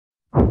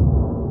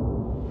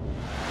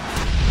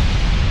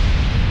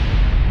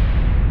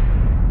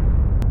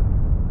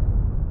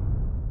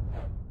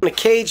The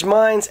Cage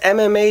Minds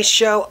MMA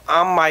show.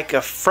 I'm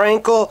Micah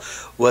Frankel.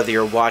 Whether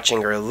you're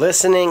watching or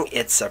listening,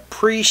 it's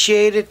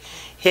appreciated.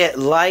 Hit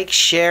like,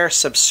 share,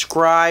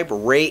 subscribe,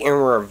 rate,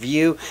 and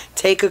review.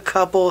 Take a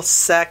couple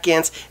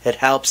seconds. It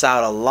helps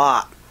out a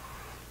lot.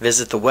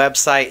 Visit the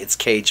website. It's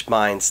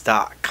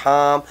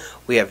cageminds.com.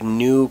 We have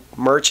new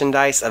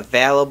merchandise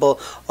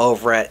available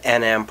over at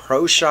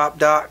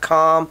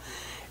nmproshop.com.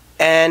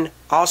 And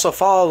also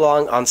follow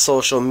along on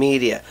social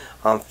media.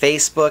 On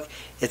Facebook,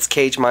 it's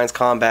Cage Minds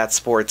Combat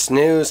Sports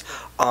News.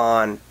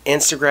 On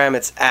Instagram,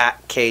 it's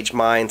at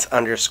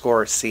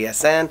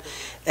CageMinds_CSN.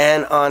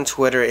 And on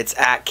Twitter, it's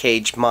at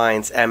Cage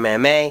Minds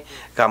MMA.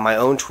 Got my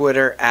own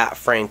Twitter, at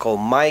Frankel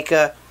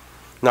Micah.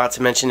 Not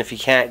to mention, if you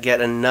can't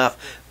get enough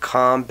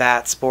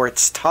combat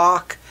sports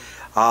talk,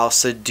 I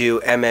also do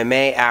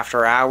MMA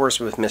After Hours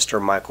with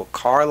Mr. Michael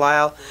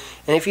Carlisle.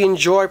 And if you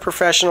enjoy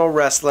professional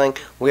wrestling,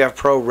 we have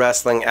Pro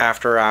Wrestling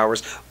After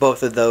Hours,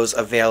 both of those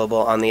available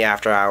on the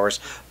After Hours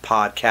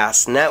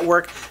Podcast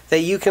Network that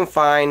you can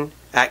find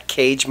at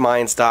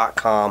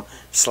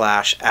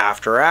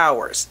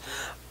cageminds.com/afterhours.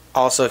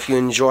 Also, if you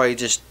enjoy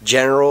just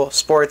general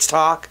sports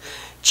talk,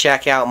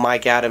 check out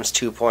Mike Adams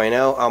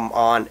 2.0. I'm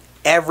on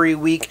every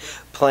week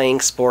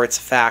playing sports,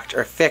 fact,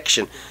 or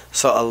fiction.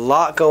 So a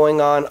lot going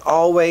on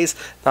always,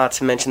 not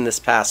to mention this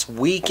past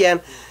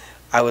weekend,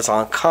 I was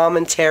on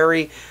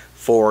commentary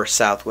for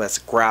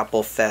Southwest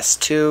Grapple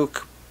Fest 2,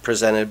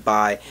 presented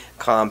by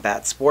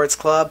Combat Sports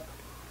Club.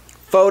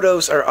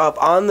 Photos are up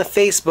on the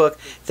Facebook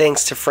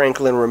thanks to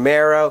Franklin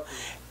Romero,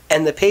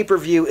 and the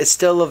pay-per-view is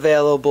still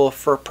available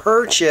for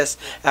purchase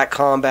at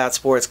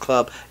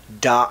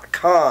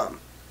combatsportsclub.com.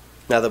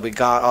 Now that we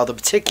got all the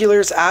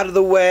particulars out of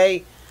the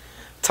way,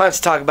 time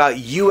to talk about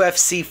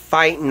UFC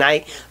Fight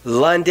Night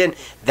London.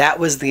 That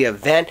was the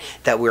event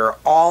that we were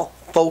all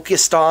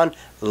focused on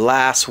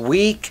last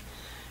week.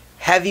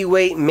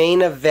 Heavyweight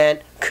main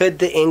event. Could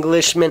the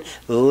Englishman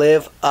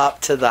live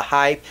up to the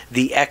hype,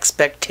 the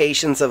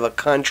expectations of a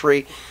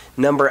country?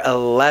 Number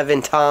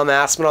 11 Tom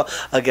Aspinall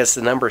against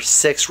the number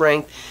 6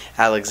 ranked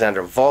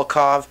Alexander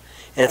Volkov.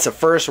 And it's a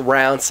first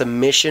round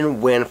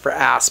submission win for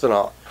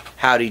Aspinall.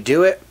 How'd he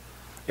do it?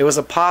 It was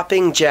a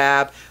popping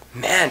jab.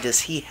 Man,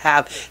 does he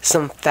have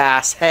some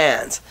fast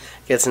hands.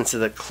 Gets into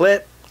the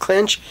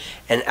clinch,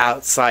 an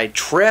outside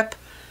trip,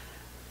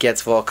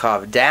 gets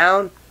Volkov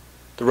down.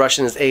 The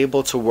Russian is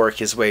able to work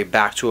his way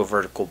back to a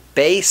vertical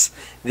base.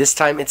 This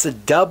time it's a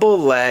double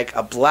leg,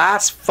 a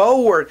blast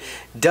forward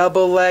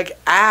double leg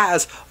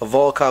as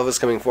Volkov is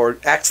coming forward.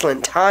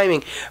 Excellent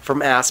timing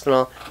from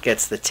Aspinall.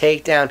 Gets the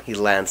takedown. He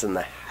lands in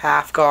the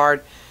half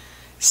guard.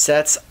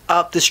 Sets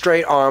up the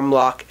straight arm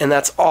lock, and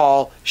that's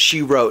all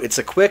she wrote. It's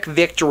a quick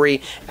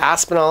victory.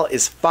 Aspinall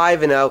is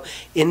 5-0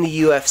 in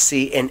the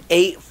UFC, an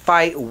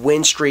 8-fight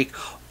win streak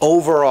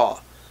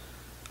overall.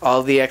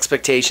 All the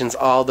expectations,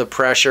 all the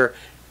pressure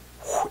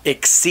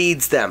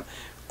exceeds them.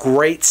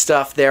 Great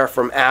stuff there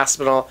from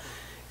Aspinall,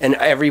 and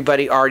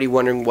everybody already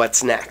wondering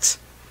what's next.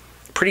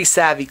 Pretty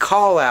savvy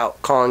calling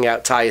out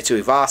Taia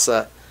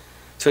Tuivasa.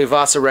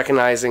 Tuivasa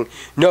recognizing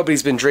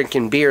nobody's been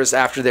drinking beers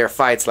after their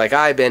fights like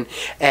I've been,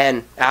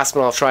 and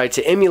Aspinall tried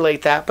to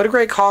emulate that, but a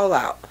great call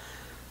out.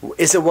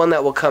 Is it one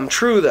that will come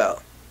true, though?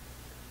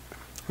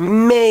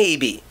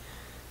 Maybe.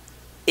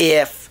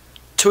 If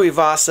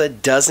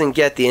Tuivasa doesn't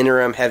get the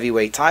interim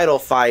heavyweight title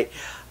fight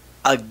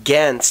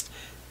against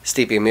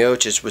Stipe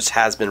Miocic, which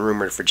has been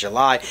rumored for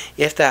July,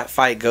 if that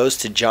fight goes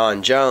to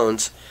John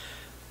Jones,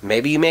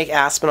 maybe you make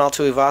Aspinall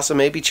Tuivasa,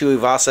 maybe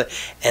Tuivasa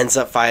ends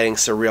up fighting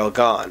Ciryl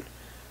Gane.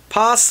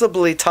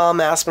 Possibly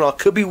Tom Aspinall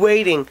could be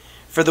waiting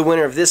for the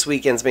winner of this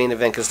weekend's main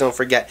event, because don't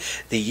forget,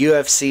 the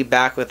UFC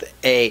back with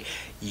a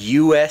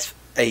US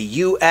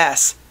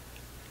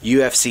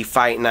UFC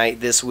Fight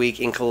Night this week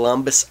in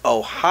Columbus,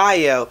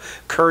 Ohio.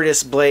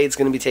 Curtis Blade's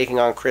going to be taking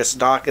on Chris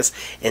Daukaus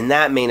in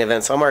that main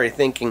event, so I'm already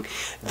thinking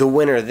the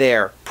winner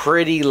there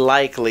pretty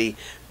likely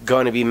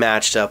going to be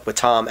matched up with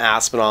Tom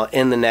Aspinall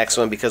in the next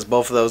one, because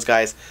both of those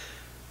guys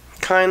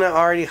kind of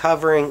already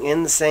hovering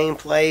in the same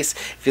place.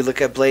 If you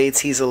look at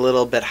Blades, he's a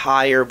little bit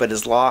higher, but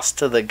has lost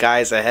to the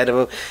guys ahead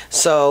of him.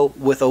 So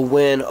with a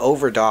win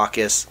over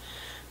Daukaus,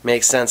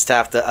 makes sense to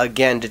have to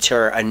again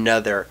deter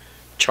another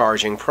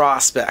charging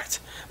prospect.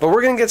 But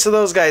we're going to get to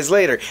those guys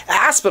later.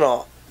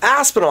 Aspinall,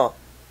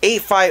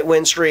 8-fight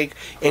win streak,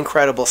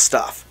 incredible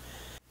stuff.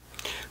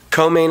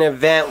 Co-main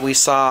event, we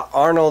saw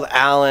Arnold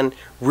Allen,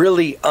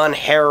 really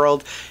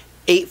unheralded,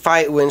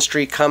 8-fight win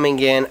streak coming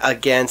in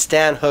against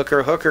Dan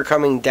Hooker. Hooker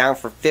coming down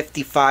from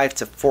 55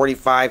 to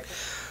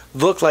 45.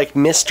 Looked like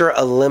Mr.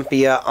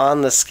 Olympia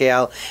on the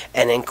scale.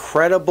 An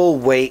incredible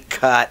weight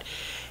cut.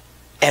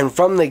 And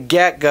from the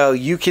get-go,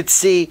 you could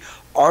see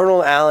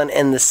Arnold Allen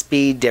and the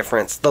speed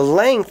difference. The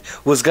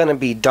length was going to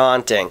be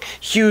daunting.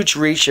 Huge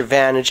reach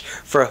advantage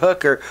for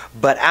Hooker,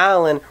 but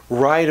Allen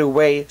right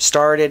away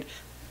started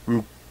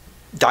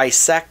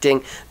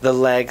dissecting the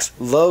legs,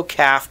 low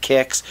calf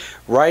kicks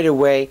right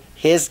away.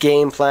 His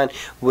game plan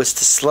was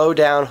to slow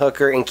down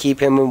Hooker and keep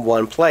him in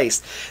one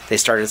place. They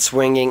started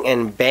swinging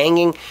and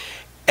banging,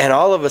 and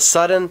all of a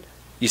sudden,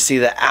 You see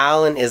that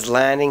Allen is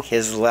landing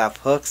his left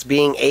hooks,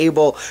 being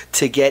able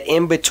to get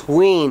in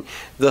between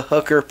the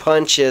hooker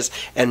punches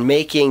and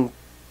making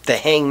the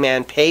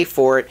hangman pay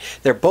for it.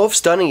 They're both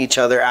stunning each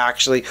other,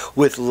 actually,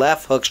 with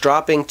left hooks,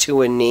 dropping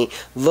to a knee,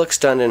 look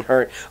stunned and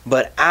hurt.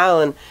 But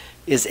Allen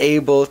is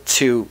able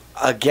to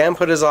again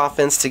put his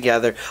offense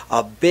together.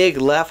 A big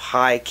left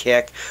high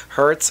kick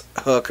hurts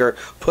Hooker,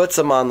 puts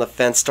him on the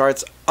fence,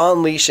 starts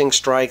unleashing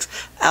strikes,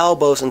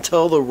 elbows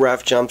until the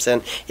ref jumps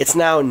in. It's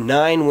now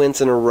 9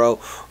 wins in a row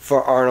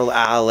for Arnold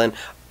Allen.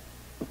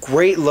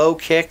 Great low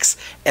kicks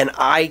and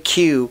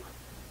IQ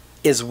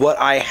is what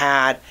I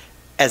had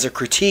as a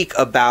critique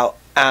about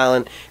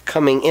Allen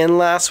coming in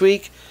last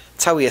week.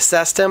 That's how we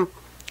assessed him,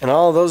 and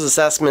all of those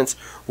assessments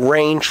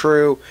reign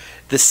true.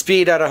 The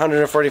speed at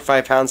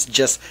 145 pounds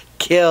just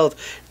killed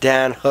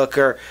Dan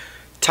Hooker.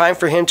 Time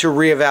for him to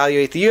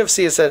reevaluate. The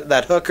UFC has said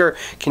that Hooker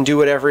can do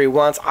whatever he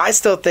wants. I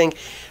still think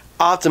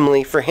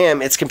optimally for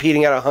him, it's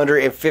competing at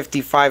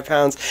 155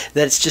 pounds,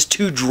 that it's just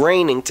too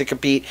draining to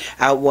compete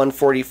at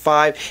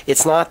 145.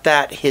 It's not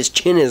that his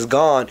chin is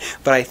gone,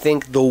 but I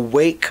think the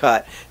weight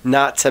cut,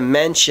 not to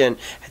mention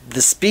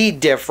the speed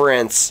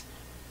difference,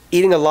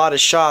 eating a lot of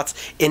shots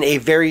in a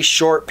very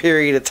short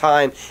period of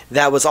time,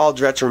 that was all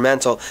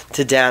detrimental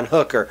to Dan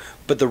Hooker.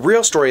 But the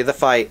real story of the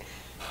fight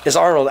is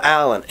Arnold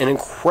Allen. An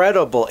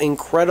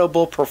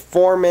incredible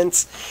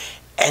performance.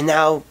 And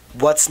now,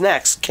 what's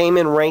next? Came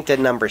in ranked at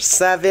number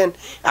 7.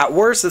 At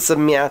worst, it's a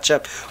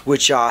matchup with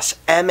Josh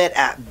Emmett.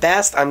 At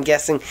best, I'm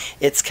guessing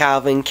it's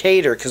Calvin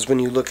Kattar, because when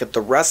you look at the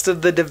rest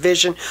of the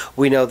division,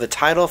 we know the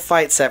title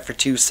fight set for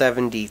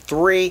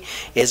 273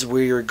 is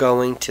where you're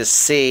going to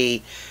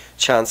see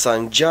Chan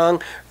Sung Jung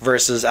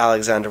versus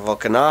Alexander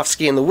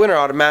Volkanovski, and the winner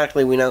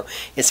automatically, we know,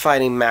 is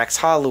fighting Max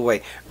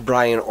Holloway.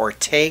 Brian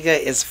Ortega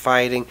is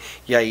fighting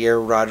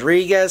Yair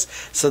Rodriguez,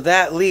 so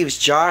that leaves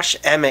Josh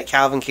Emmett,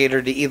 Calvin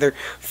Kattar to either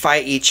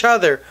fight each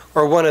other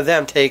or one of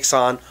them takes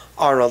on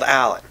Arnold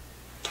Allen.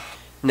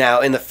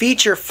 Now, in the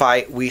feature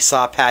fight, we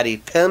saw Paddy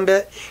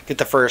Pimblett get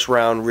the first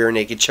round rear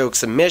naked choke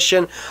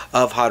submission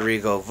of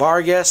Rodrigo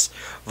Vargas.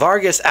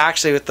 Vargas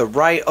actually with the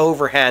right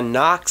overhand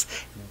knocks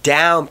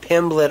down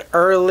Pimblett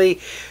early.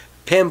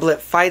 Pimblett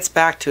fights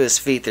back to his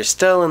feet. They're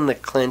still in the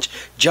clinch,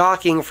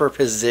 jockeying for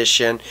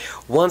position.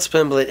 Once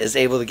Pimblett is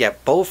able to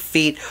get both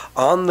feet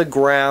on the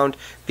ground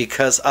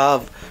because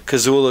of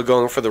Kazula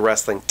going for the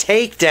wrestling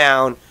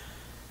takedown,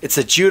 it's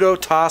a judo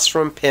toss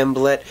from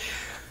Pimblett.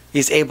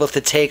 He's able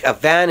to take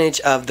advantage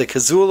of the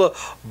Kazula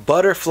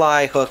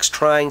butterfly hooks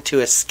trying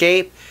to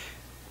escape.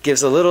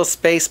 Gives a little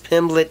space.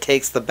 Pimblett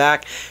takes the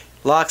back,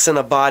 locks in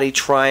a body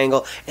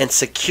triangle, and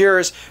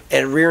secures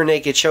a rear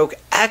naked choke.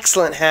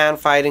 Excellent hand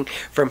fighting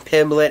from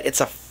Pimblett.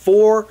 It's a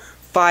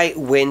 4-fight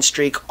win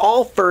streak,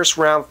 all first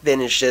round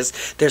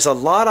finishes. There's a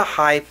lot of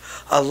hype,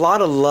 a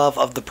lot of love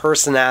of the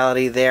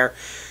personality there.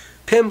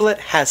 Pimblett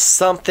has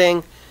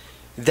something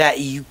that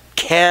you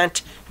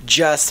can't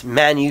just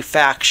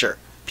manufacture.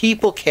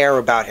 People care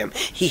about him.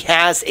 He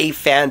has a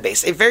fan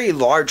base, a very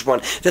large one,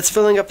 that's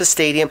filling up the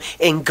stadium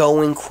and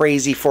going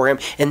crazy for him.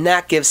 And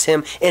that gives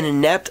him an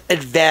inept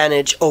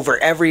advantage over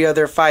every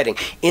other fighting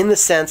in the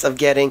sense of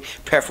getting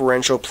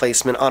preferential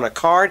placement on a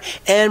card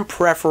and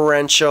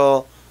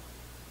preferential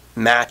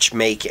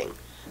matchmaking.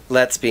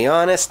 Let's be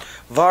honest,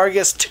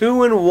 Vargas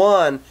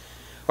 2-1,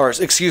 or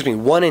excuse me,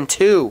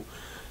 1-2.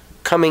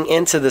 Coming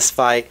into this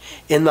fight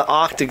in the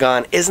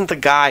octagon isn't the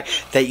guy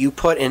that you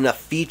put in a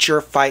feature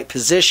fight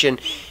position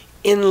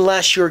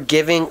unless you're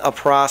giving a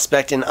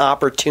prospect an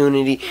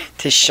opportunity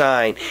to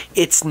shine.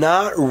 It's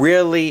not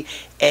really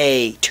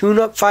a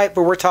tune-up fight,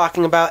 but we're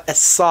talking about a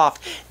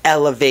soft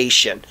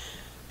elevation.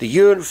 The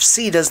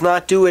UFC does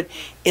not do it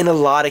in a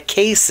lot of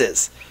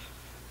cases.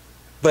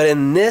 But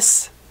in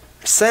this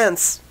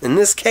sense, in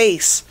this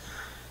case,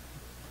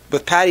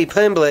 with Paddy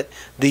Pimblett,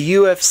 the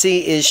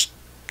UFC is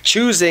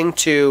choosing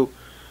to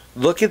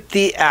look at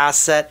the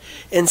asset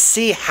and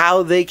see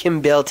how they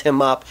can build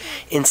him up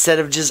instead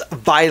of just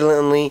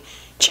violently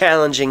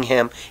challenging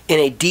him in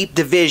a deep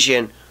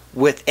division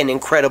with an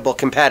incredible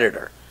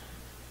competitor.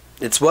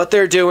 It's what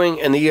they're doing,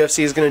 and the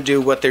UFC is going to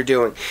do what they're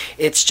doing.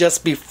 It's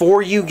just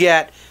before you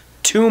get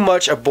too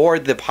much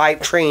aboard the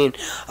hype train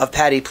of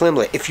Paddy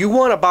Pimblett. If you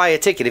want to buy a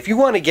ticket, if you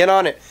want to get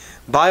on it,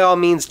 by all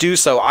means do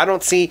so. I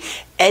don't see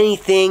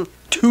anything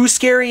too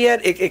scary yet,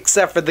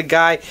 except for the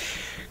guy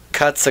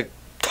cuts a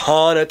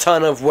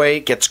ton of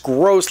weight, gets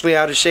grossly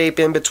out of shape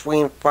in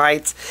between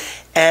fights,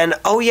 and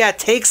oh yeah,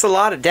 takes a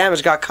lot of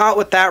damage. Got caught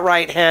with that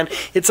right hand.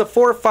 It's a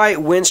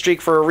 4-fight win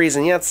streak for a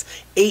reason. Yeah, it's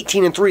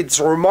 18-3. It's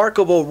a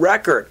remarkable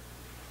record,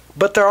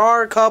 but there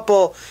are a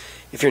couple,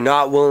 if you're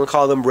not willing to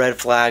call them red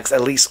flags,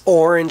 at least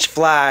orange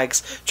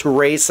flags to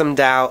raise some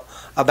doubt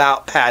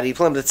about Paddy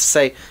Pimblett, to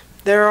say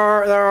there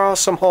are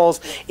some holes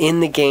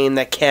in the game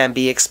that can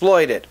be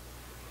exploited.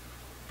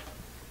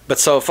 But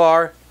so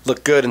far,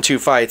 look good in 2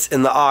 fights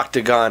in the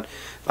octagon.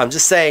 I'm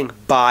just saying,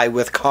 buy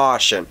with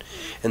caution.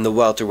 In the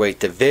welterweight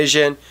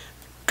division,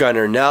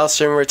 Gunnar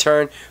Nelson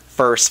returned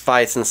first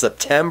fights in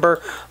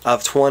September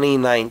of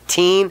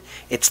 2019.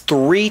 It's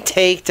 3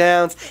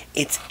 takedowns.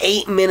 It's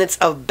 8 minutes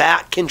of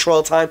back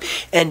control time,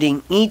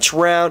 ending each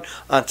round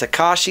on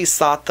Takashi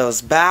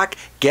Sato's back,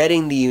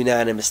 getting the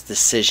unanimous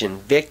decision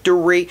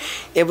victory.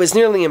 It was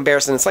nearly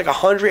embarrassing. It's like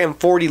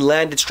 140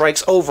 landed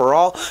strikes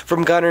overall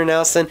from Gunnar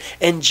Nelson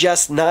and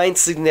just 9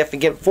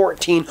 significant,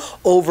 14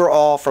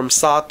 overall from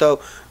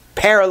Sato.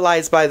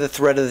 Paralyzed by the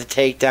threat of the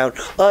takedown,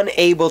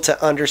 unable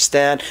to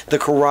understand the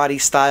karate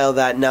style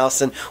that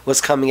Nelson was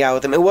coming out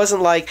with him. It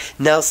wasn't like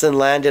Nelson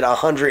landed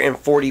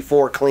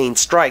 144 clean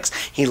strikes.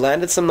 He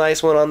landed some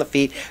nice one on the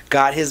feet,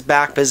 got his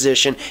back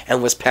position,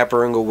 and was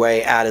peppering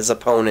away at his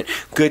opponent.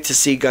 Good to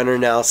see Gunnar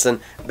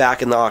Nelson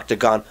back in the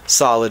octagon.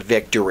 Solid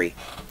victory.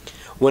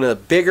 One of the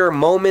bigger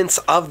moments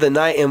of the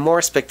night and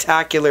more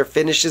spectacular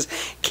finishes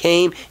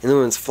came in the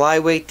women's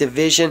flyweight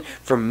division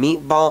from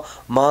Meatball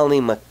Molly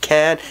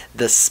McCann.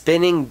 The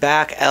spinning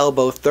back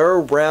elbow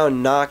third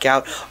round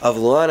knockout of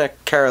Luana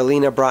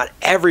Carolina brought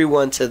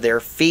everyone to their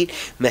feet.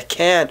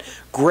 McCann,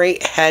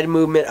 great head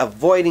movement,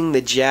 avoiding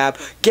the jab,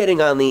 getting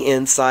on the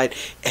inside,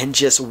 and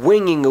just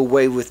winging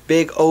away with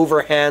big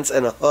overhands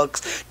and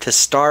hooks to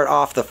start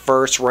off the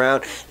first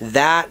round.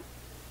 That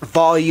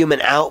volume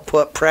and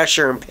output,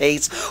 pressure and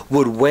pace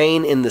would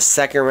wane in the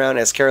second round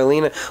as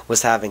Carolina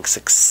was having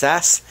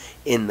success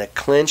in the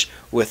clinch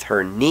with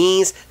her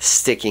knees,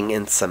 sticking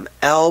in some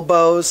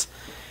elbows.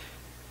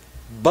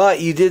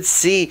 But you did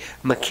see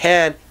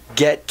McCann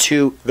get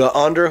to the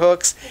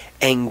underhooks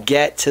and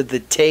get to the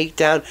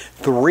takedown.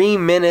 3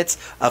 minutes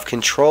of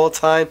control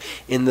time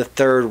in the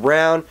third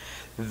round.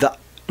 The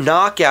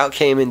knockout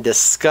came in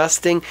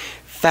disgusting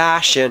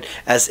fashion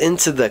as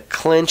into the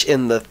clinch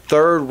in the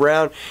third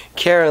round.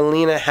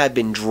 Carolina had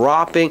been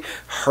dropping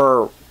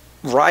her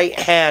right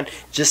hand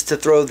just to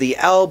throw the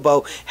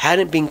elbow,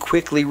 hadn't been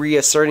quickly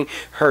reasserting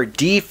her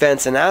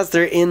defense, and as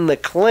they're in the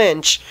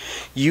clinch,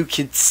 you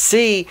could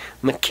see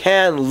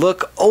McCann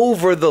look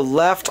over the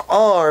left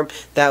arm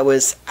that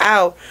was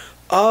out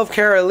of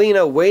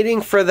Carolina,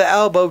 waiting for the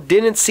elbow,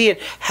 didn't see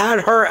it,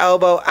 had her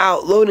elbow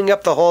out, loading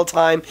up the whole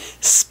time,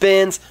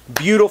 spins,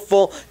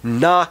 beautiful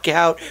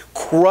knockout,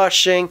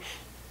 crushing,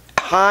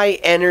 high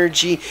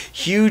energy,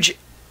 huge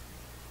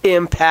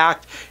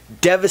impact,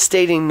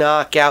 devastating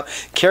knockout.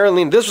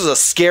 Carolina, this was a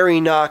scary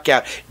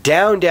knockout,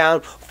 down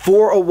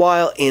for a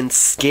while in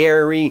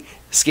scary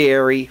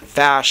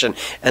fashion,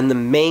 and the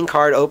main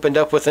card opened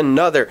up with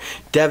another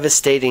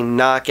devastating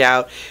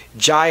knockout.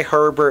 Jai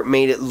Herbert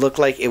made it look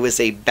like it was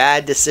a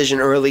bad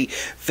decision early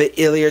for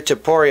Ilia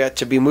Topuria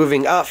to be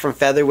moving up from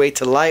featherweight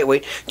to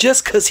lightweight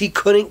just because he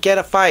couldn't get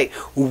a fight.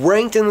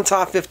 Ranked in the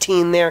top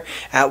 15 there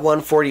at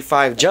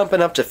 145,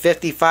 jumping up to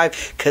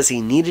 55 because he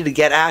needed to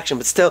get action,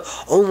 but still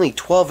only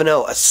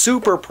 12-0. A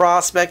super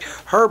prospect.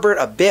 Herbert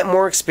a bit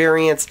more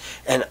experience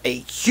and a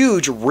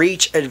huge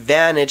reach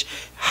advantage,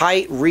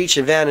 height reach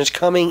advantage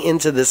coming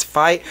into this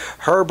fight.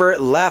 Herbert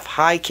left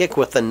high kick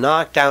with the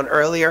knockdown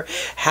earlier,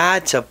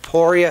 had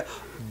Topuria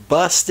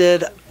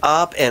busted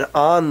up and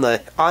on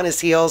his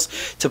heels.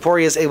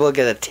 Topuria is able to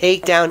get a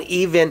takedown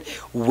even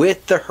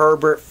with the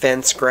Herbert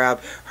fence grab.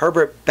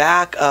 Herbert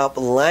back up,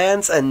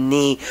 lands a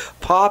knee,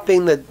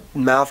 popping the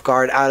mouth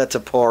guard out of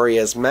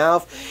Topuria's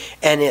mouth,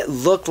 and it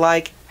looked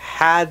like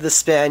had the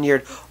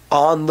Spaniard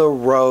on the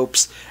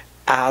ropes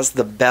as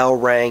the bell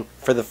rang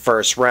for the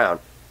first round.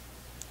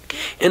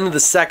 Into the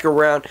second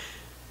round,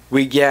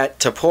 we get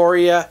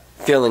Topuria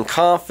feeling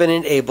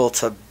confident, able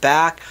to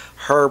back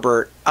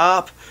Herbert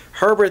up.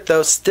 Herbert,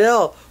 though,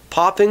 still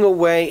popping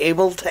away,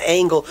 able to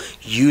angle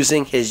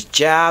using his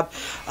jab.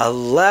 A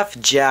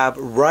left jab,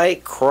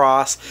 right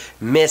cross,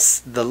 miss.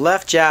 The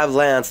left jab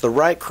lands, the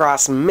right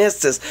cross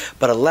misses,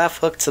 but a left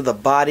hook to the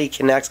body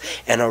connects,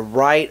 and a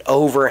right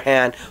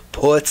overhand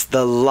puts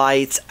the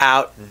lights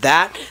out.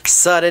 That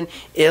sudden,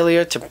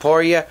 Ilia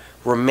Topuria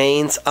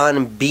remains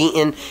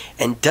unbeaten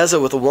and does it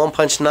with a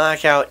one-punch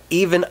knockout,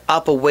 even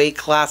up a weight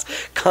class,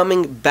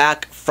 coming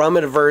back from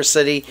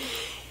adversity.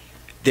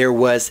 There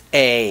was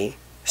a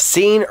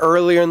scene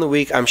earlier in the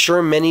week, I'm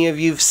sure many of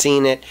you have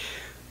seen it,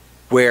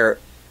 where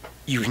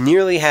you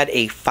nearly had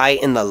a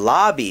fight in the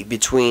lobby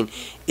between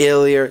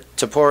Ilia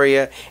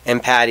Topuria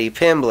and Paddy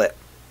Pimblett.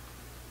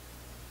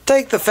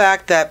 Take the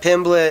fact that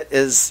Pimblett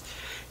is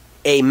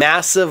a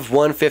massive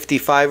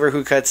 155er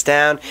who cuts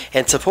down,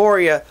 and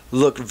Topuria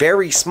looked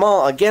very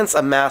small against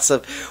a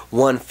massive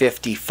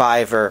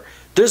 155er.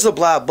 There's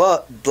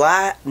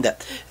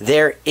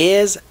there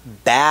is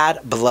bad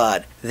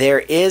blood. There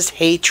is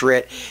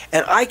hatred,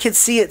 and I could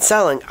see it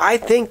selling. I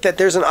think that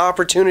there's an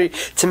opportunity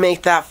to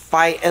make that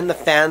fight, and the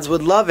fans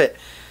would love it.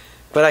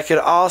 But I could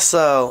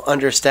also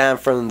understand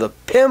from the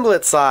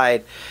Pimblett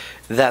side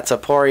that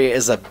Topuria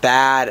is a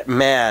bad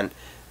man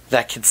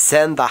that could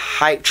send the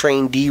hype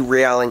train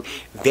derailing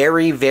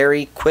very,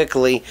 very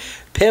quickly.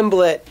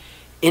 Pimblett,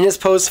 in his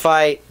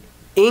post-fight,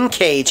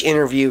 in-cage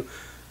interview,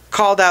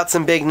 called out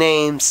some big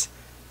names,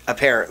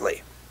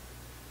 apparently.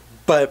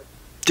 But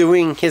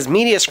doing his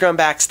media scrum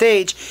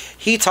backstage,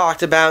 he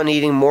talked about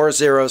needing more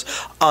zeros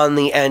on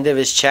the end of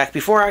his check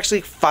before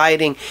actually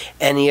fighting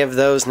any of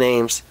those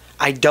names.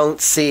 I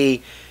don't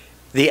see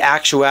the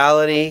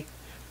actuality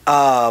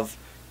of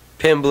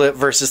Pimblett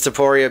versus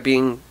Topuria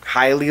being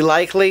highly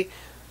likely,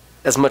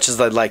 as much as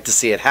I'd like to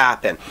see it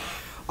happen.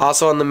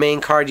 Also on the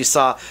main card, you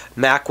saw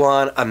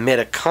Makwan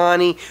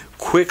Amitokani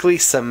quickly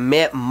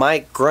submit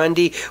Mike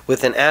Grundy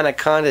with an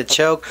anaconda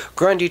choke.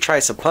 Grundy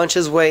tries to punch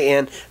his way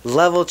in,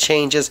 level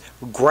changes,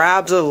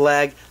 grabs a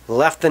leg,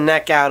 left the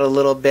neck out a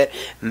little bit.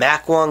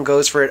 Makwan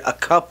goes for it, a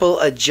couple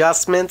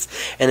adjustments,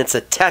 and it's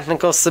a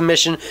technical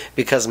submission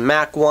because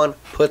Makwan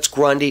puts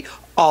Grundy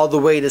all the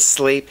way to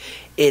sleep.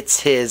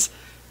 It's his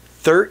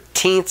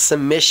 13th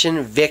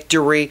submission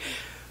victory,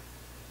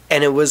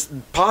 and it was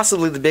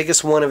possibly the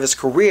biggest one of his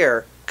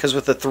career, because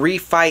with a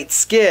 3-fight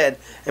skid,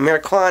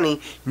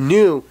 Amirkhani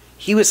knew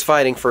he was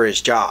fighting for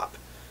his job.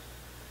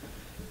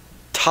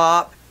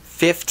 Top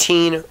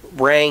 15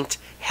 ranked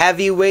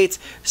heavyweights,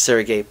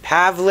 Sergey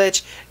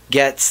Pavlich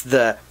gets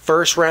the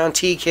first round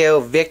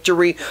TKO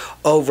victory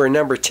over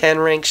number 10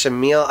 ranked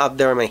Shamil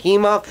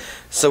Abdurakhimov.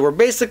 So we're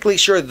basically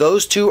sure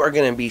those two are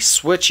going to be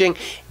switching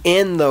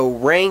in the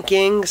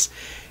rankings.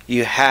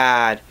 You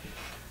had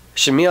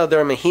Shamil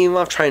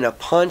Abdurakhimov trying to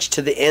punch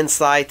to the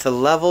inside to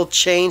level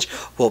change,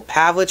 while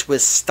Pavlich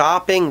was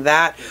stopping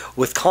that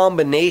with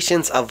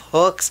combinations of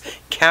hooks,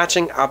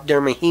 catching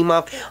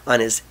Abdurakhimov on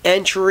his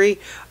entry.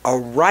 A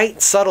right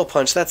subtle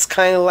punch, that's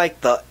kind of like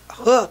the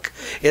hook.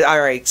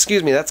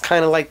 That's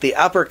kind of like the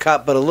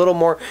uppercut, but a little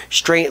more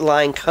straight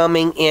line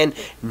coming in,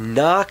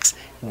 knocks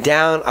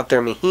down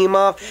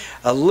Abdurakhimov.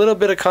 A little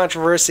bit of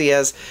controversy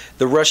as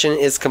the Russian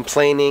is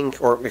complaining,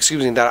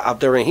 that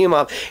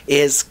Abdurakhimov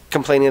is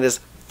complaining that his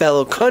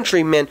fellow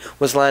countryman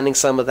was landing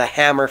some of the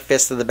hammer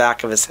fist to the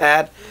back of his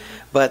head,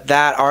 but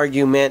that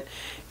argument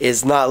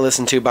is not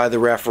listened to by the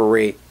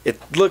referee. It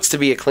looks to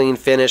be a clean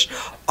finish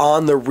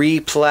on the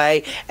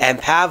replay, and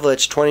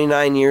Pavlich,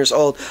 29 years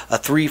old, a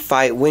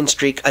 3-fight win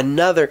streak,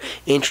 another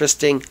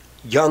interesting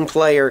young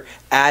player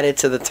added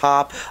to the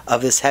top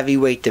of this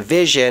heavyweight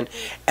division.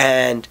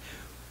 And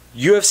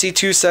UFC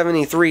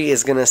 273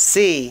 is going to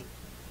see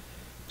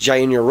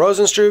Jair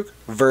Rozenstruik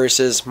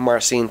versus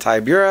Marcin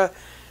Tybura.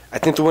 I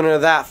think the winner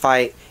of that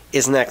fight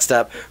is next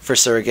up for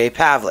Sergey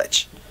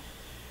Pavlich.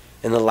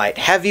 In the light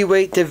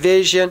heavyweight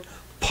division,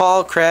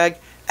 Paul Craig,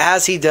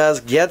 as he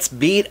does, gets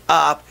beat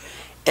up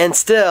and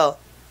still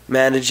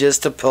manages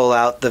to pull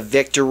out the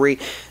victory,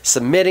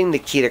 submitting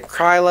Nikita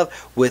Krylov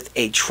with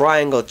a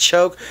triangle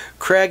choke.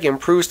 Craig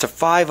improves to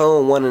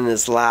 5-0-1 in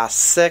his last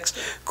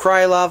 6.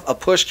 Krylov, a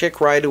push kick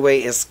right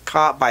away, is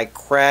caught by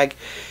Craig.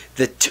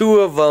 The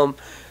two of them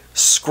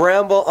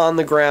scramble on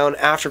the ground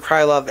after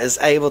Krylov is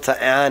able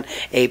to add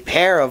a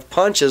pair of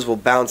punches while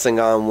bouncing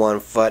on one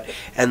foot,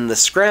 and the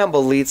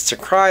scramble leads to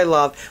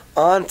Krylov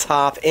on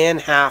top in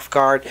half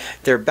guard.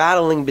 They're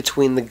battling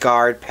between the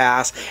guard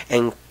pass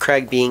and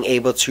Craig being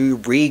able to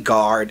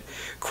re-guard.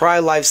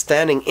 Krylov,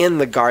 standing in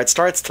the guard,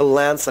 starts to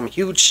land some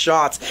huge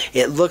shots.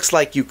 It looks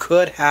like you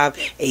could have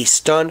a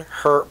stunned,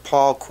 hurt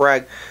Paul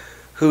Craig,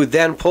 who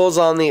then pulls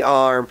on the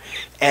arm,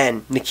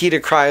 and Nikita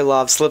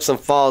Krylov slips and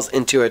falls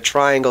into a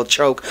triangle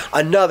choke.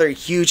 Another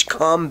huge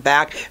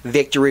comeback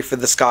victory for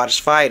the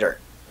Scottish fighter.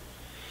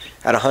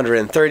 At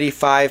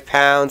 135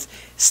 pounds,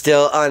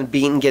 still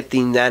unbeaten, get the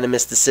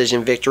unanimous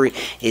decision victory,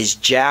 is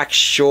Jack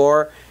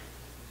Shore,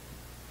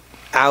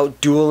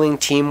 out-dueling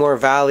Timur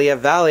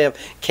Valiev. Valiev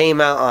came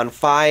out on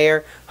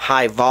fire,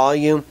 high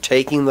volume,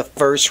 taking the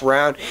first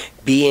round,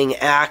 being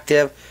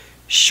active.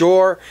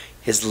 Shore,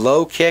 his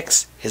low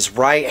kicks, his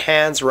right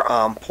hands were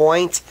on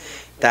point.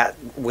 That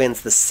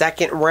wins the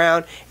second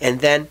round,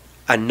 and then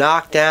a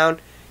knockdown,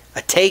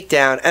 a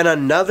takedown, and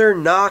another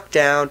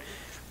knockdown.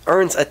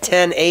 Earns a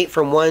 10-8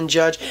 from one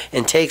judge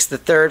and takes the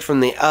third from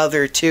the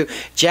other two.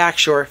 Jack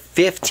Shore,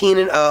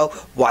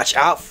 15-0. Watch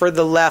out for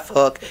the left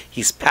hook.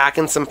 He's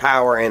packing some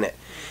power in it.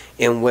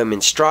 In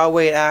women's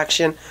strawweight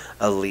action,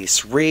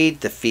 Elise Reed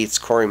defeats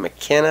Corey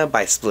McKenna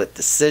by split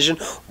decision.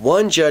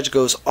 One judge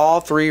goes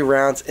all 3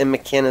 rounds in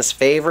McKenna's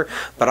favor,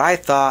 but I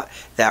thought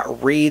that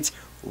Reed's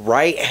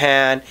right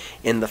hand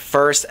in the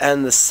first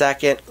and the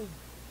second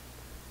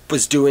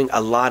was doing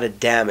a lot of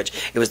damage.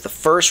 It was the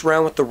first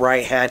round with the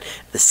right hand,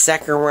 the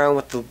second round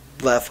with the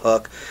left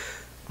hook.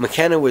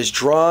 McKenna was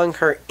drawing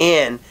her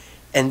in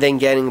and then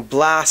getting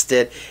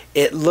blasted.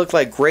 It looked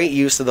like great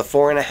use of the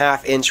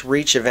 4.5-inch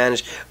reach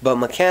advantage, but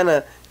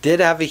McKenna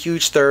did have a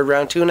huge third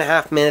round,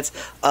 2.5 minutes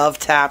of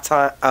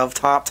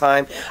top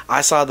time.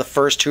 I saw the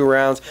first 2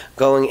 rounds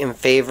going in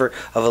favor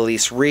of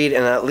Elise Reed,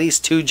 and at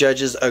least 2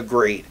 judges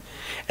agreed.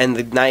 And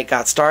the night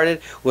got started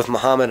with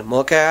Muhammad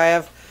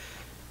Mokaev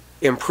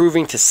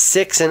improving to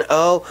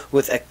 6-0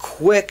 with a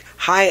quick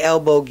high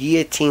elbow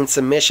guillotine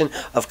submission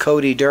of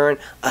Cody Dern.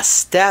 A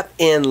step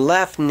in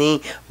left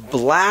knee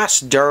blasts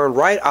Dern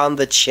right on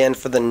the chin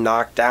for the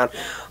knockdown.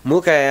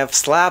 Mokaev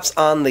slaps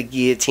on the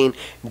guillotine.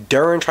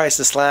 Dern tries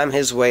to slam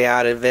his way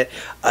out of it.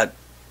 A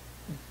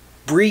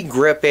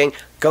re-gripping,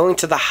 going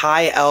to the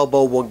high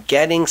elbow while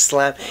getting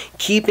slammed,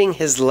 keeping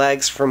his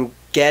legs from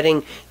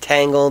getting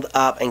tangled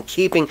up and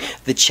keeping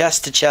the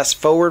chest-to-chest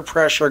forward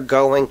pressure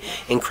going.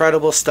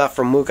 Incredible stuff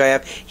from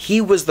Mukayev.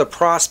 He was the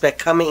prospect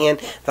coming in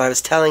that I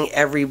was telling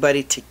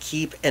everybody to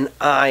keep an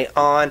eye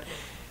on.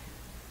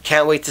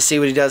 Can't wait to see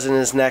what he does in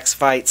his next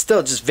fight.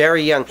 Still just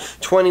very young,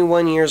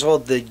 21 years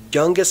old, the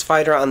youngest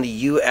fighter on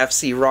the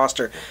UFC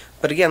roster.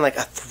 But again, like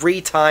a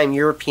 3-time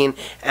European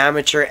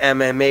amateur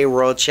MMA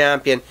world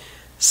champion.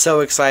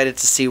 So excited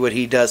to see what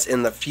he does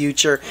in the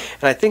future.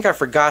 And I think I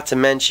forgot to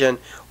mention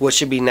what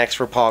should be next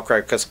for Paul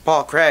Craig. Because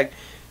Paul Craig,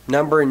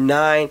 number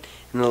 9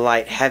 in the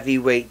light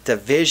heavyweight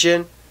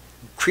division.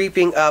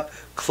 Creeping up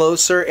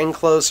closer and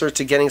closer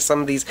to getting some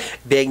of these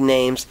big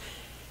names.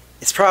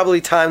 It's probably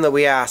time that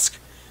we ask,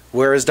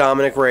 where is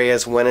Dominic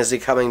Reyes? When is he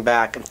coming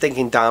back? I'm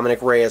thinking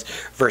Dominic Reyes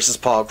versus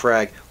Paul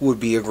Craig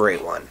would be a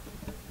great one.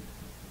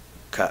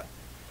 Cut.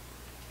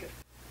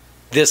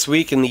 This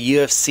week in the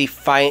UFC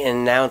fight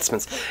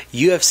announcements,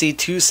 UFC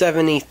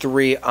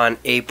 273 on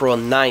April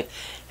 9th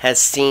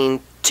has seen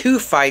 2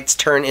 fights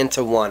turn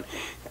into one.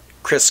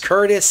 Chris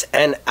Curtis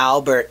and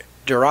Albert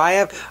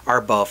Duraev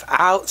are both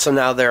out, so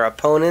now their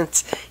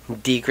opponents,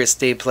 Decris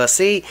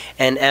Duplessis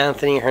and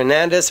Anthony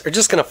Hernandez, are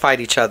just going to fight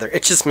each other.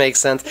 It just makes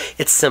sense.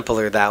 It's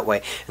simpler that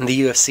way. And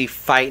the UFC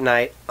Fight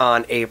Night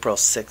on April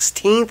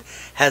 16th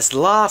has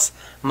lost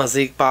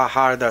Mazik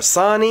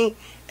Bahardarsani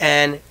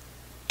and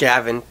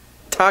Gavin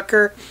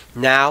Tucker.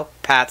 Now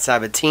Pat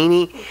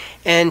Sabatini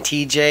and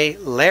TJ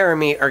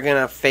Laramie are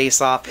going to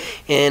face off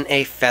in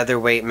a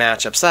featherweight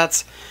matchup. So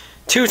that's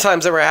 2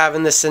 times that we're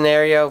having this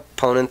scenario.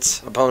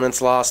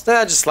 Opponents lost.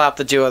 Just slap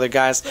the 2 other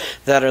guys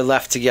that are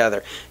left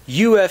together.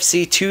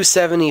 UFC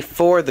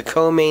 274, the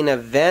co-main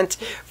event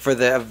for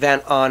the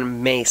event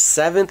on May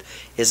 7th,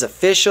 is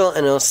official,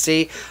 and it'll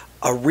see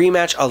a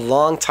rematch, a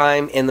long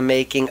time in the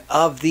making,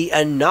 of the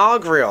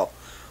inaugural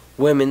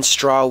women's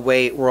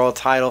strawweight world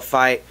title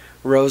fight.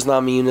 Rose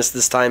Namajunas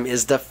this time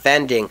is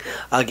defending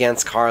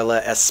against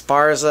Carla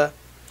Esparza.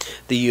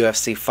 The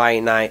UFC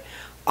Fight Night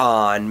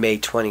on May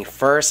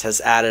 21st has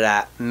added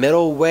at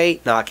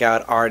middleweight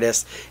knockout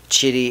artist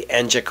Chidi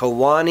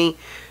Njokuani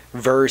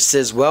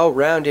versus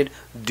well-rounded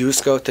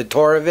Dusko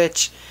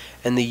Todorovic.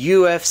 And the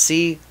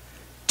UFC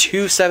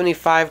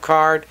 275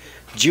 card,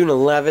 June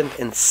 11th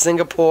in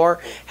Singapore,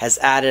 has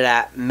added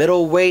at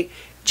middleweight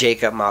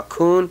Jacob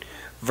Malkoun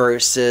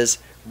versus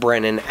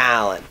Brennan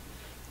Allen.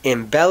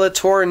 In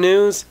Bellator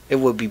news, it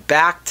will be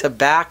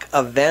back-to-back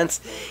events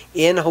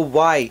in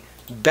Hawaii.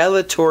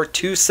 Bellator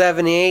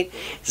 278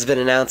 has been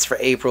announced for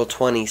April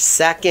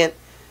 22nd.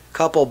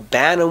 Couple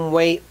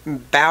bantamweight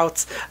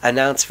bouts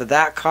announced for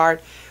that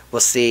card.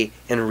 We'll see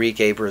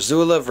Enrique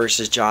Brazula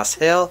versus Josh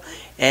Hill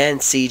and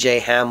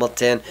CJ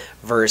Hamilton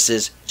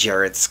versus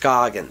Jared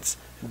Scoggins.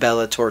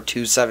 Bellator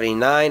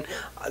 279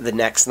 the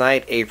next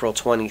night, April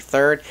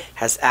 23rd,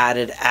 has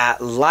added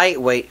at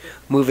lightweight,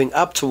 moving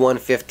up to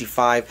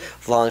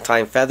 155.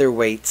 Longtime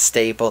featherweight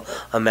staple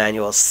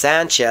Emmanuel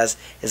Sanchez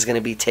is going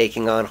to be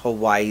taking on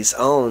Hawaii's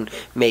own,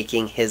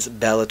 making his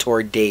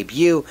Bellator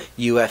debut,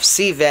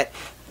 UFC vet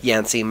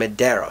Yancy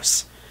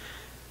Medeiros.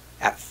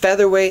 At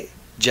featherweight,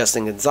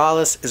 Justin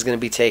Gonzalez is going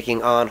to be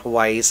taking on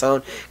Hawaii's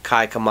own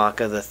Kai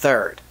Kamaka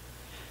III.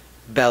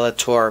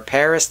 Bellator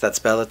Paris, that's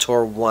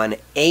Bellator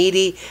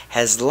 180,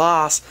 has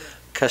lost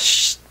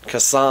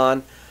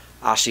Kasan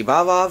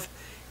Ashibabov,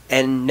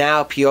 and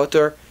now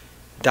Piotr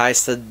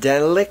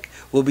Dajsadelik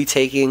will be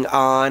taking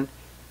on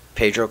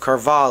Pedro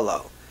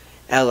Carvalho.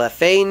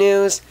 LFA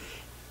news,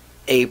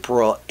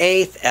 April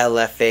 8th,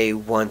 LFA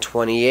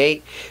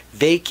 128,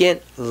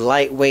 vacant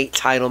lightweight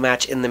title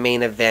match in the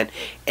main event.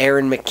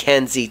 Aaron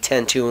McKenzie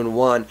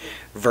 10-2-1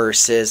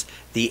 versus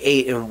the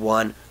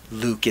 8-1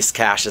 Lucas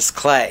Cassius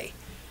Clay.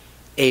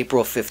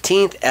 April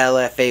 15th,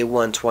 LFA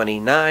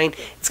 129.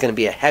 It's going to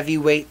be a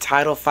heavyweight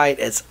title fight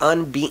as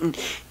unbeaten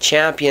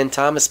champion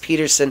Thomas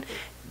Peterson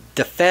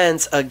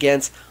defends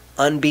against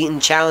unbeaten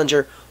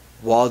challenger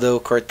Waldo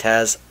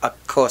Cortez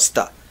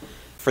Acosta.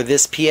 For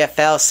this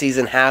PFL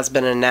season has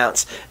been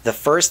announced. The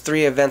first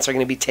 3 events are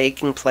going to be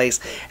taking place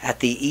at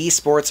the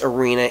Esports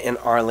Arena in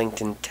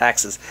Arlington,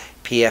 Texas.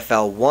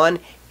 PFL 1,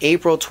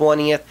 April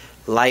 20th,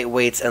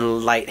 lightweights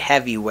and light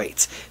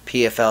heavyweights.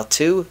 PFL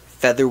 2,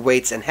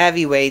 featherweights and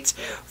heavyweights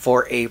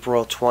for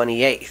April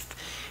 28th.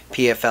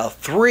 PFL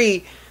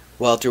 3,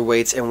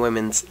 welterweights and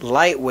women's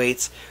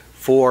lightweights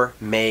for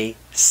May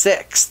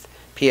 6th.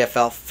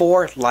 PFL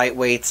 4,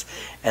 lightweights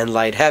and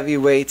light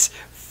heavyweights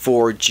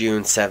for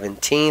June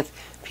 17th.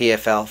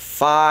 PFL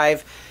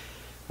 5,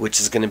 which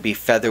is going to be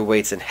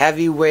featherweights and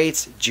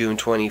heavyweights, June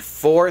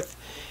 24th.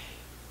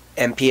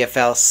 And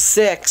PFL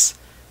 6,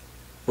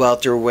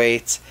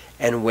 welterweights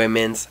and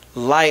women's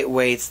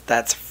lightweights,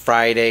 that's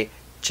Friday,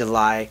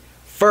 July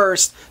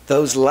 1st.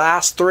 Those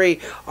last 3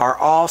 are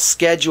all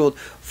scheduled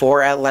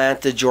for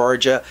Atlanta,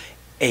 Georgia,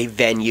 a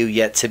venue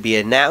yet to be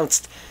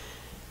announced.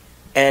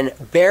 And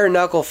Bare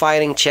Knuckle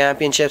Fighting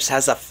Championships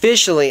has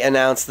officially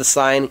announced the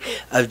signing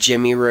of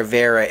Jimmy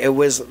Rivera. It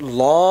was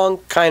long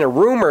kind of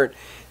rumored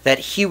that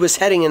he was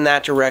heading in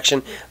that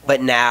direction,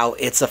 but now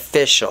it's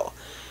official.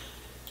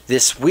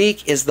 This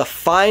week is the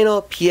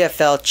final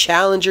PFL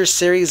Challenger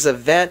Series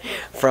event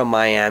from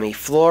Miami,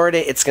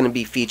 Florida. It's going to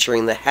be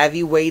featuring the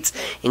heavyweights,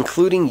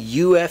 including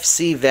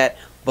UFC vet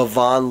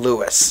Bavon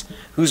Lewis,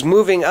 who's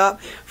moving up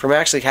from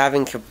actually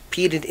having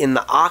competed in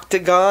the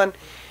octagon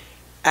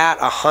at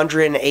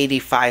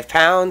 185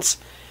 pounds.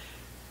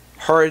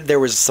 Heard there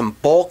was some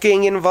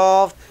bulking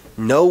involved,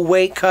 no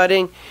weight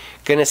cutting.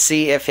 Gonna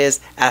see if his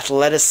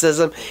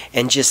athleticism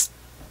and just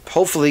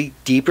hopefully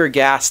deeper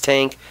gas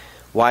tank,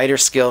 wider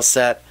skill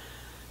set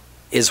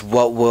is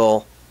what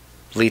will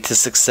lead to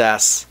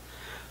success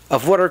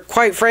of what are,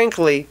 quite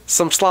frankly,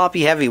 some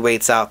sloppy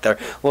heavyweights out there.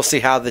 We'll see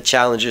how the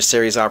Challenger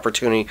Series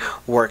opportunity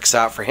works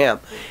out for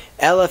him.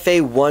 LFA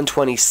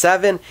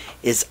 127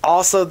 is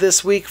also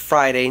this week,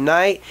 Friday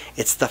night.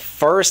 It's the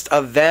first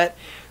event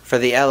for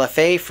the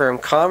LFA from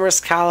Commerce,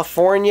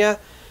 California.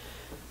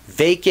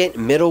 Vacant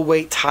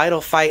middleweight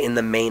title fight in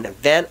the main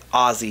event.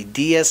 Ozzy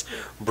Diaz,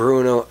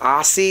 Bruno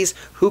Assis,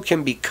 who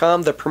can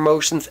become the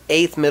promotion's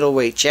 8th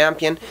middleweight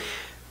champion.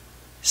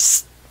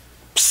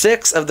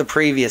 6 of the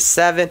previous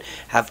 7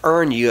 have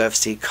earned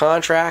UFC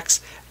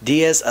contracts.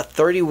 Diaz, a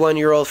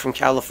 31-year-old from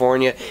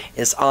California,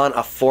 is on a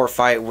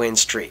 4-fight win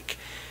streak.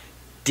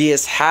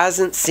 Diaz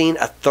hasn't seen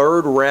a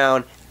third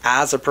round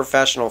as a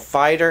professional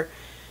fighter,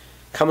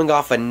 coming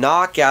off a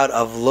knockout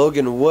of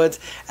Logan Woods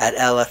at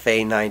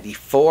LFA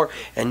 94,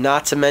 and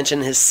not to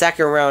mention his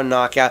second round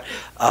knockout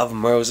of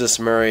Moses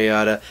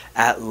Mariota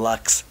at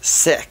Lux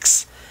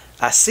 6.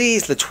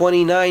 Assis, the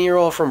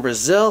 29-year-old from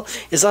Brazil,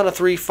 is on a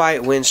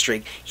 3-fight win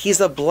streak. He's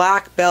a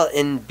black belt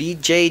in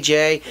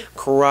BJJ,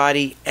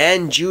 karate,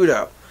 and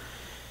judo.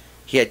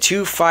 He had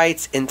 2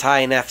 fights in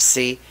Thai and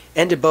FC,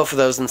 ended both of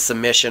those in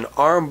submission,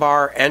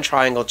 armbar, and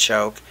triangle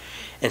choke,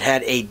 and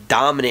had a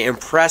dominant,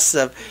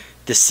 impressive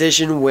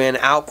decision win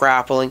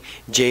out-grappling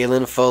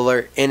Jalen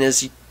Fuller in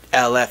his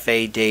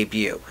LFA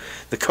debut.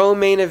 The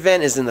co-main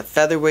event is in the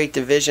featherweight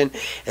division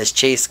as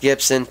Chase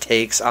Gibson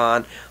takes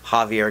on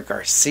Javier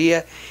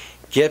Garcia.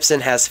 Gibson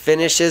has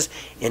finishes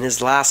in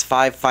his last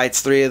 5 fights,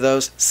 3 of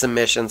those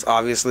submissions,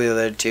 obviously the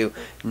other 2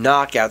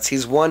 knockouts.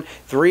 He's won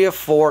 3 of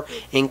 4,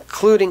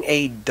 including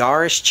a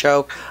Darish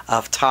choke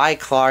of Ty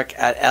Clark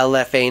at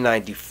LFA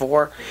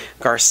 94.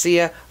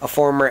 Garcia, a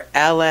former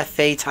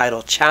LFA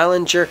title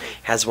challenger,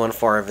 has won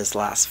 4 of his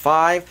last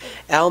 5.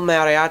 El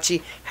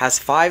Mariachi has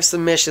 5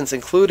 submissions,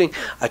 including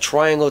a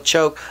triangle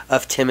choke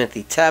of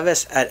Timothy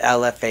Tevis at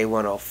LFA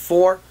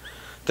 104.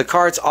 The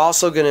card's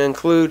also going to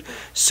include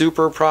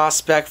super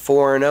prospect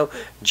 4-0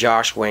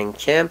 Josh Wang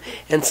Kim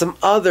and some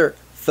other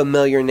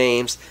familiar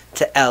names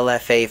to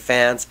LFA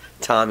fans: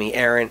 Tommy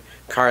Aaron,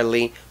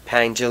 Carly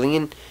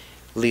Pangilian,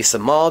 Lisa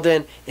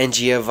Malden, and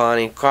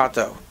Giovanni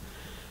Cotto.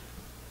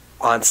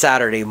 On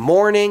Saturday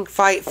morning,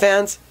 fight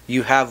fans,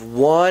 you have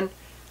one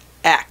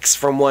X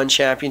from One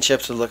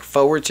Championship to look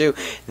forward to.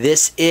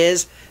 This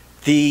is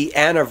the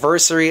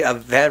anniversary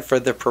event for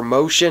the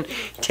promotion.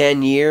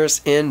 10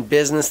 years in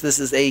business. This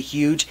is a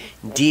huge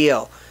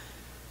deal.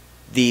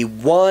 The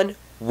One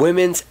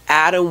Women's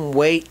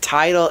Atomweight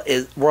title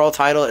world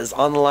title is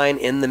on the line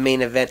in the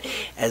main event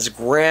as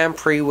Grand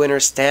Prix winner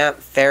Stamp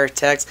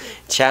Fairtex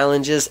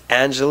challenges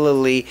Angela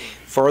Lee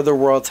for the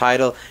world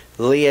title.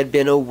 Lee had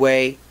been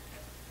away,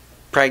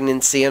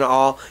 pregnancy and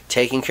all,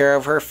 taking care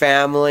of her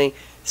family.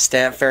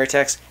 Stamp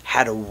Fairtex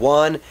had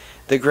won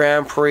the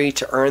Grand Prix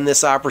to earn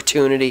this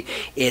opportunity.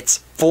 It's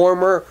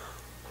former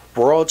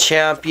world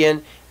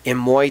champion in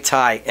Muay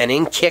Thai and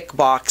in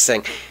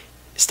kickboxing,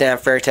 Stamp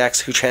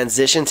Fairtex, who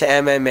transitioned to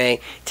MMA,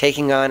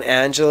 taking on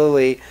Angela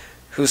Lee,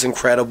 who's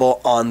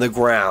incredible on the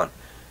ground.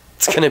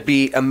 It's going to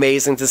be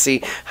amazing to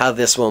see how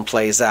this one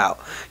plays out.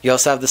 You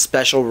also have the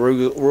special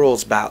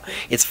rules bout.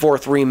 It's 4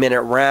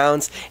 3-minute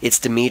rounds. It's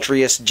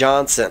Demetrius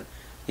Johnson,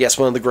 yes,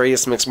 one of the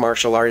greatest mixed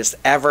martial artists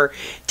ever,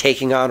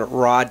 taking on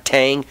Rod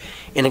Tang,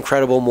 an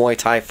incredible Muay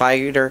Thai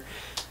fighter.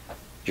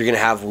 You're going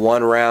to have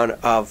 1 round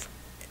of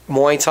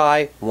Muay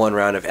Thai, 1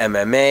 round of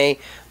MMA,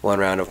 1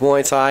 round of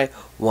Muay Thai,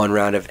 1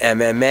 round of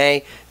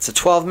MMA. It's a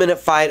 12-minute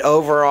fight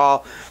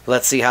overall.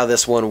 Let's see how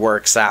this one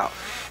works out.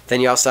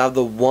 Then you also have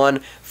the 1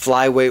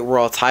 flyweight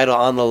world title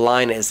on the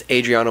line as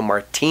Adriano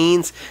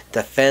Martins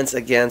defense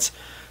against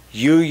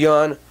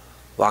Yuyon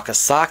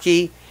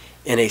Wakasaki.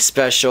 In a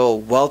special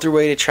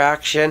welterweight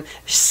attraction,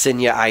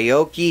 Shinya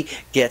Aoki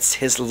gets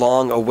his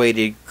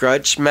long-awaited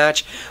grudge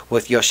match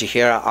with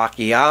Yoshihiro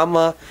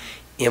Akiyama.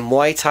 In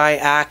Muay Thai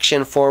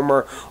action,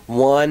 former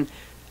 1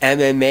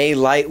 MMA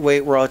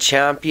lightweight world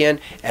champion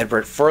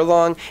Edward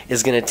Furlong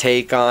is going to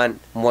take on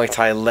Muay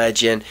Thai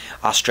legend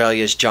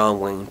Australia's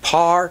John Wayne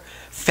Parr.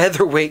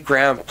 Featherweight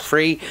Grand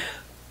Prix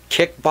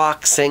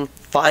kickboxing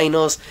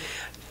finals,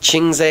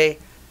 Chingze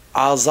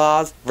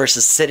Alzaz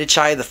versus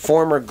Sidichai, the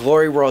former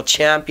Glory World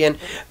Champion.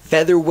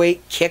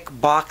 Featherweight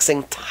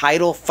kickboxing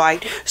title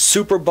fight,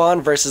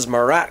 Superbon versus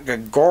Marat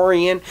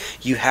Gregorian.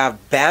 You have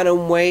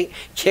Bantamweight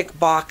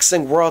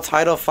kickboxing world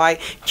title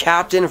fight,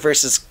 Captain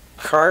versus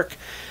Kirk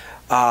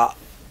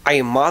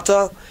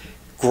Ayamata.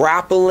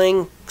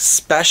 Grappling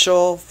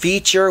special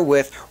feature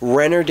with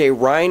Renner de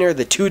Reiner,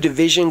 the two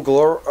division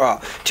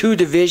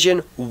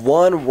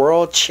one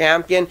world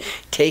champion,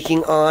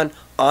 taking on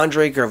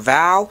Andre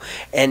Gravau.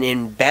 And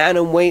in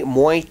bantamweight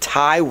Muay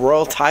Thai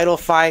world title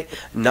fight,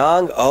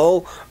 Nong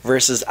O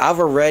versus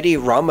Alvaredi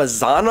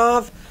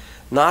Ramazanov.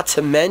 Not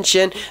to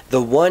mention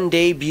the one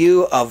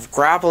debut of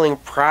grappling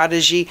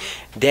prodigy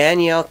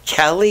Danielle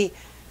Kelly.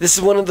 This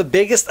is one of the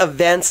biggest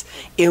events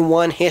in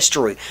one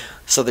history.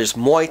 So there's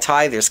Muay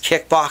Thai, there's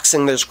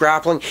kickboxing, there's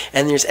grappling,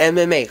 and there's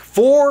MMA.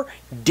 4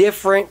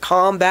 different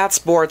combat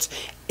sports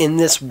in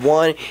this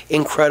one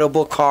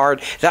incredible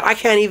card that I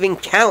can't even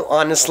count,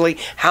 honestly,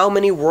 how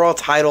many world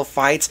title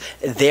fights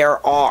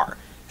there are.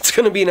 It's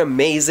going to be an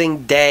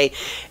amazing day,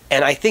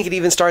 and I think it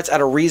even starts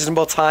at a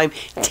reasonable time,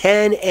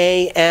 10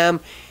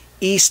 a.m.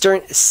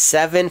 Eastern,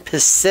 7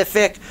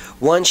 Pacific.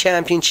 One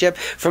championship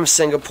from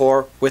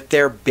Singapore with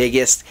their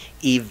biggest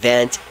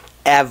event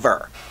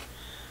ever.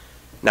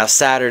 Now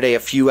Saturday, a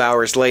few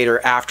hours later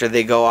after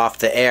they go off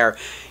the air,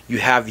 you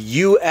have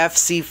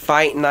UFC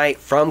Fight Night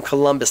from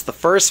Columbus. The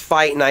first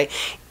fight night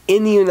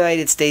in the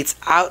United States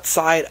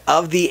outside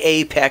of the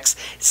Apex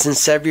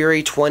since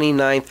February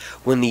 29th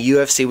when the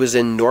UFC was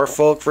in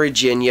Norfolk,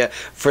 Virginia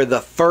for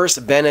the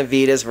first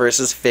Benavidez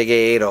versus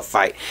Figueiredo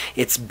fight.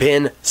 It's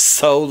been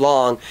so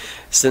long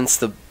since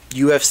the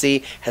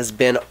UFC has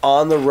been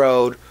on the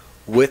road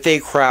with a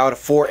crowd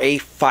for a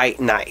fight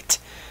night.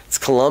 It's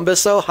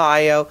Columbus,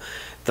 Ohio.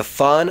 The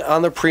fun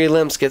on the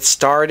prelims gets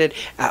started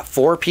at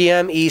 4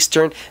 p.m.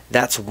 Eastern.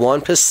 That's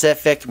 1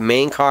 Pacific.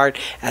 Main card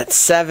at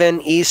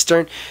 7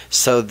 Eastern.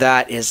 So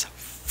that is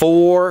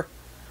 4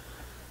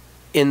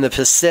 in the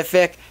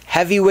Pacific.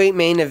 Heavyweight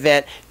main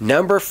event.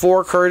 Number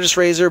 4 Curtis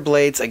Razor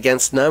Blades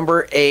against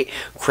number 8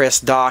 Chris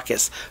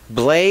Daukaus.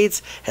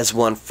 Blades has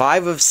won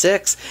 5 of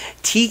 6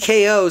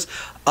 TKOs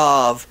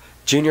of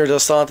Junior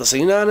Dos Santos, a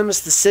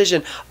unanimous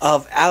decision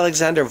of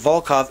Alexander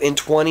Volkov in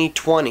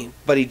 2020.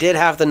 But he did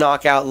have the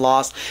knockout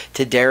loss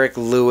to Derek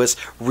Lewis.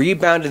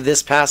 Rebounded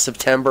this past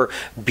September,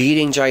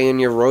 beating Jair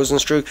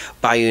Rosenstruck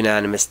by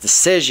unanimous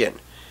decision.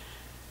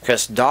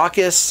 Chris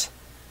Daukaus,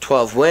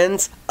 12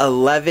 wins,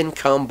 11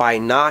 come by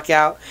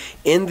knockout.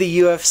 In the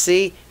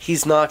UFC,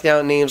 he's knocked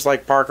out names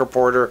like Parker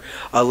Porter,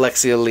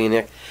 Alexei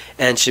Oleinik,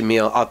 and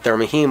Shamil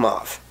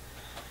Abdurakhimov.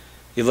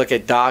 You look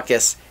at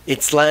Daukaus,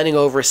 it's landing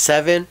over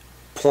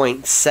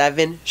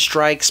 7.7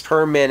 strikes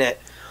per minute,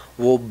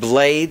 while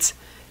Blades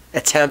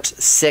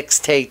attempts 6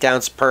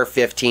 takedowns per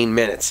 15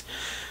 minutes.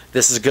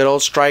 This is good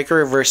old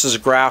striker versus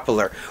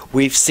grappler.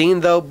 We've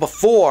seen, though,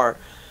 before,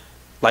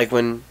 like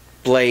when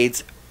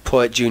Blades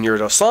put Junior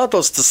Dos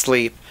Santos to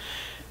sleep,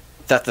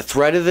 that the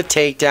threat of the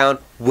takedown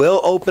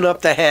will open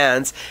up the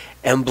hands,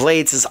 and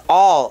Blades is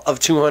all of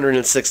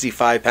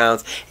 265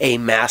 pounds, a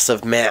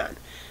massive man.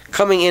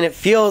 Coming in, it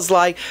feels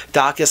like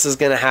Daukaus is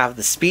going to have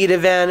the speed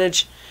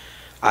advantage.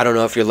 I don't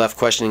know if you're left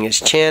questioning his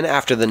chin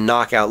after the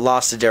knockout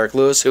loss to Derek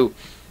Lewis, who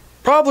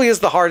probably is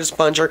the hardest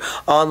puncher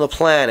on the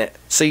planet.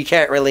 So you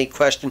can't really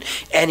question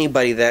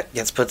anybody that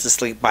gets put to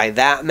sleep by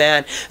that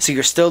man. So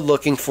you're still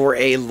looking for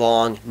a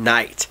long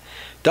night.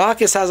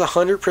 Daukaus has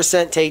 100%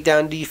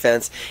 takedown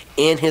defense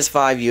in his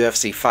 5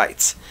 UFC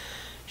fights.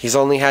 He's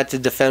only had to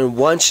defend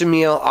one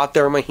Shamil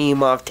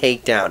Abdurakhimov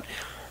takedown.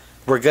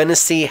 We're going to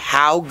see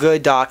how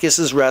good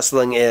Daukaus'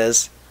 wrestling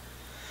is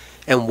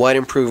and what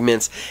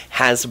improvements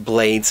has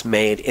Blades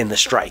made in the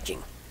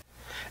striking.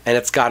 And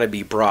it's got to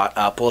be brought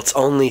up. Well, it's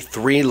only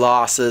 3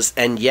 losses,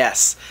 and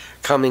yes,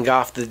 coming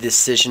off the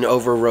decision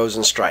over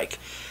Rosenstruck.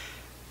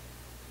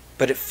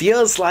 But it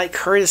feels like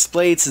Curtis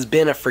Blades has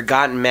been a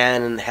forgotten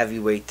man in the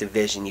heavyweight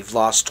division. You've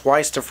lost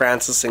twice to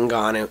Francis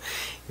Ngannou.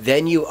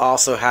 Then you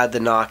also had the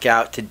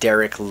knockout to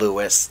Derek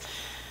Lewis.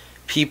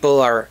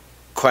 People are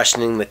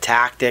questioning the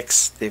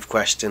tactics. They've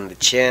questioned the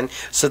chin.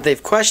 So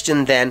they've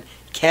questioned then,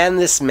 can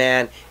this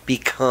man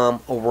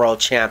become a world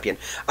champion?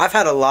 I've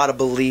had a lot of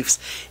beliefs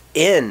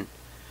in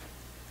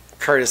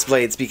Curtis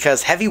Blades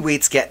because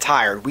heavyweights get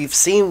tired. We've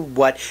seen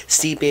what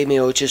Stipe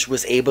Miocic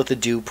was able to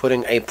do,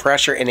 putting a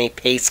pressure and a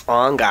pace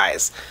on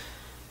guys.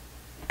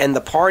 And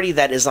the party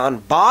that is on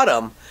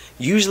bottom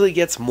usually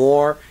gets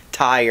more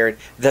tired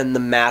than the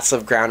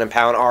massive ground and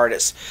pound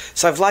artists.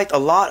 So I've liked a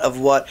lot of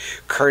what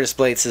Curtis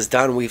Blades has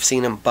done. We've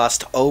seen him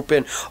bust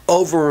open,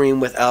 overeem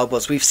with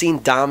elbows. We've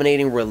seen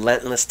dominating,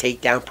 relentless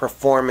takedown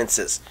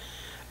performances.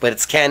 But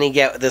it's can he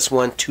get this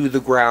one to the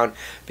ground,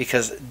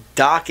 because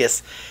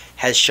Daukaus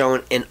has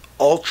shown an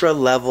ultra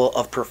level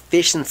of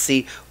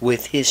proficiency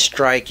with his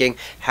striking,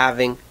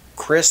 having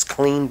crisp,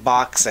 clean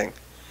boxing.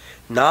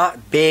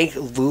 Not big,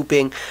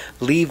 looping,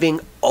 leaving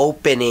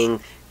opening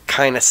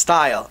kind of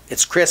style.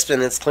 It's crisp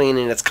and it's clean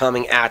and it's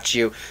coming at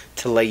you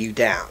to lay you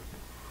down.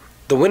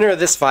 The winner of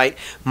this fight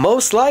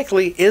most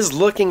likely is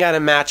looking at a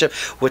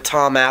matchup with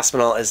Tom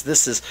Aspinall, as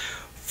this is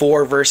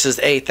 4 versus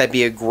 8, that'd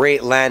be a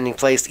great landing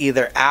place.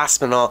 Either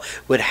Aspinall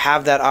would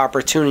have that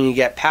opportunity to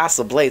get past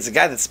the blades, a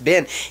guy that's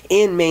been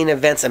in main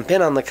events and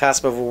been on the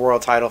cusp of a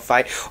world title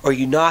fight, or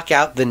you knock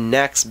out the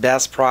next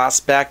best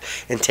prospect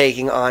and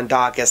taking on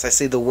Dawkins. I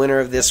see the winner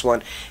of this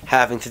one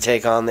having to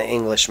take on the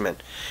Englishman.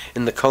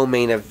 In the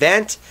co-main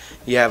event,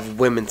 you have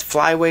women's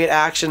flyweight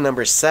action.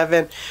 Number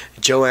 7,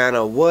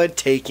 Joanna Wood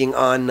taking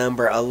on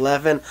number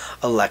 11,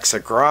 Alexa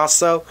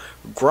Grasso.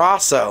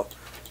 Grasso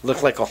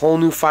looked like a whole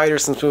new fighter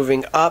since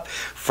moving up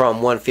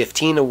from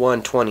 115 to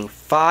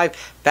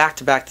 125.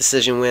 Back-to-back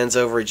decision wins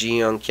over Ji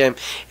Young Kim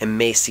and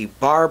Macy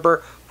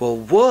Barber. Well,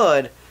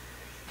 Wood,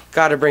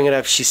 got to bring it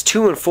up. She's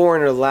 2-4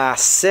 in her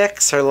last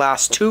 6. Her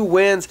last 2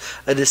 wins,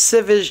 a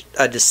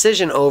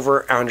decision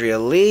over Andrea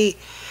Lee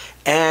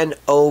and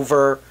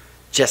over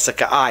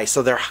Jessica Ai.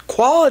 So they're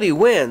quality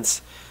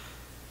wins,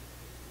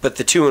 but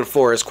the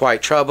 2-4 is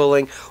quite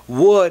troubling.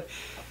 Wood,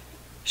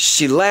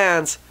 she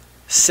lands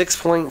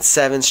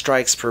 6.7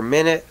 strikes per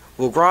minute.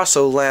 Well,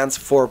 Grasso lands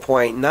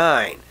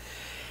 4.9.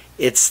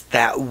 It's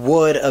that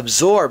Wood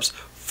absorbs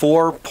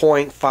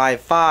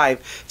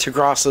 4.55 to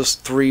Grasso's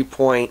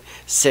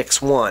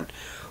 3.61.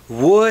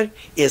 Wood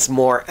is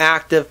more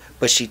active,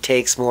 but she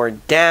takes more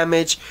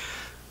damage.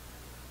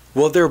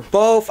 Well, they're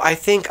both, I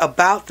think,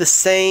 about the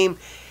same.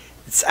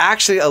 It's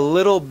actually a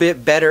little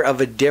bit better of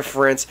a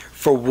difference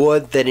for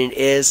Wood than it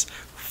is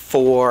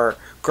for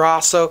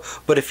Grasso,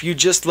 but if you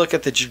just look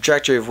at the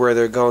trajectory of where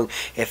they're going,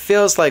 it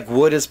feels like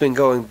Wood has been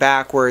going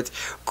backwards.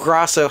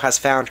 Grasso has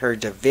found her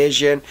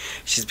division.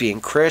 She's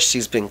being crisp.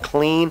 She's been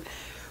clean.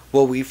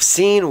 Well, we've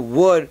seen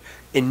Wood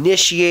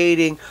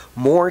initiating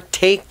more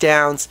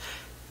takedowns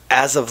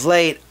as of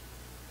late.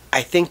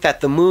 I think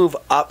that the move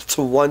up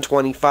to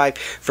 125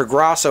 for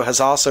Grasso has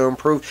also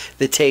improved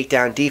the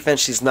takedown defense.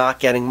 She's not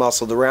getting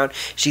muscled around.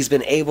 She's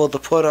been able to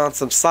put on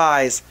some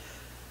size.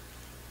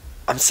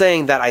 I'm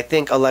saying that I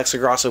think Alexa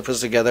Grasso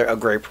puts together a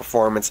great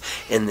performance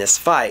in this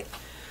fight.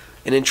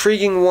 An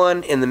intriguing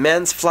one in the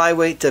men's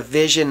flyweight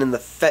division in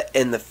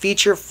the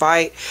feature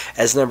fight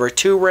as number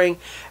 2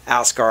 ranked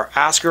Askar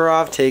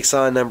Askarov takes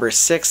on number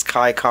 6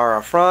 Kai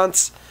Kara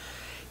France.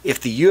 If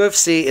the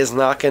UFC is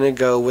not going to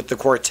go with the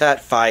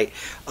quartet fight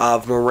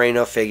of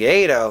Moreno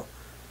Figueiredo,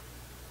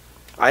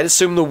 I'd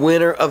assume the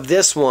winner of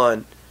this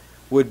one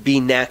would be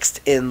next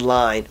in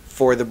line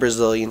for the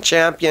Brazilian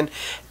champion.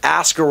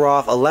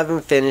 Askarov, 11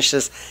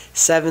 finishes,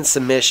 7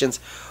 submissions,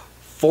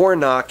 4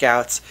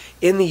 knockouts.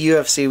 In the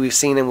UFC, we've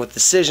seen him with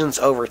decisions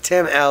over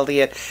Tim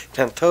Elliott,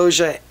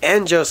 Pantoja,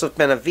 and Joseph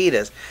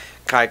Benavidez.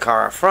 Kai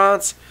Kara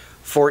France,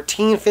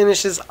 14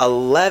 finishes,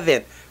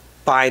 11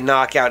 by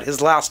knockout.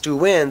 His last 2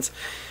 wins,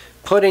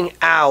 putting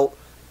out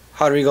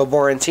Rodrigo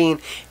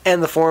Borentin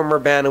and the former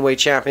bantamweight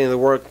champion of the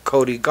world,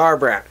 Cody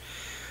Garbrandt.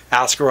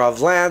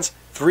 Askarov lands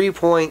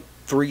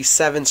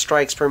 3.37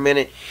 strikes per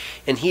minute,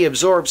 and he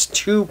absorbs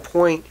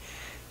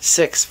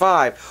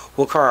 2.65.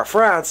 Well, Kara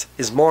France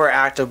is more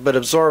active but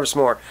absorbs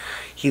more.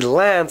 He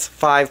lands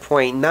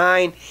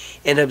 5.9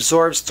 and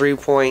absorbs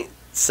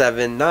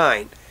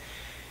 3.79.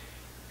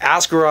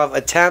 Askarov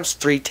attempts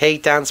 3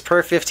 takedowns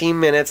per 15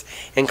 minutes,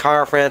 and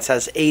Kara France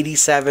has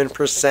 87%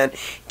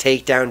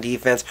 takedown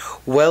defense,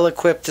 well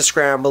equipped to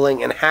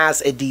scrambling, and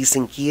has a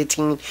decent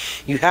guillotine.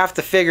 You have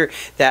to figure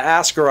that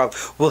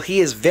Askarov, well, he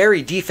is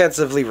very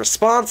defensively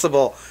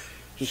responsible.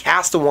 He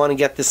has to want to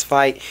get this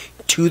fight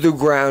to the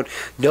ground,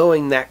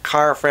 knowing that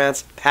Kara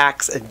France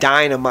packs a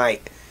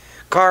dynamite.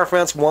 Kara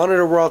France wanted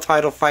a world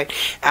title fight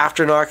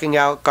after knocking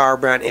out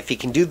Garbrandt. If he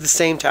can do the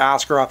same to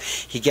Askarov,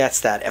 he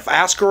gets that. If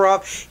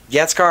Askarov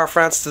gets Kara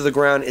France to the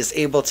ground, is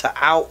able to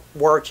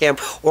outwork him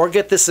or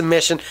get the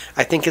submission,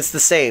 I think it's the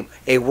same.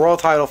 A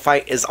world title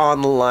fight is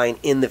on the line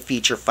in the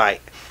feature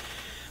fight.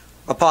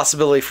 A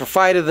possibility for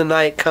fight of the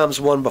night comes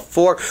one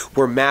before,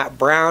 where Matt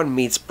Brown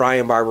meets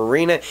Bryan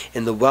Barberena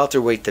in the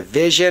welterweight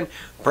division.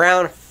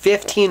 Brown,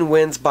 15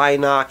 wins by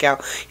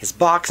knockout. His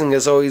boxing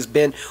has always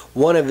been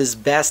one of his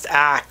best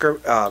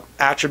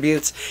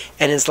attributes,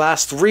 and his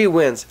last 3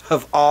 wins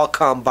have all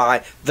come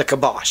by the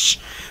kibosh.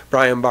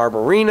 Bryan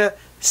Barberena,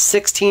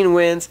 16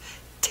 wins,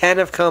 10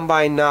 have come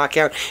by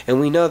knockout, and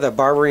we know that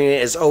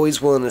Barberena is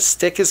always willing to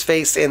stick his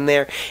face in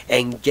there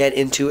and get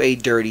into a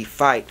dirty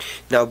fight.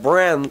 Now,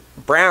 Brown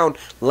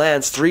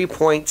lands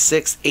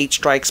 3.68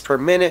 strikes per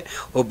minute,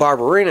 while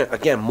Barberena,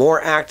 again,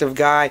 more active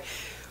guy,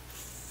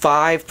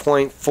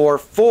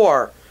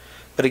 5.44.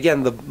 But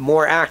again, the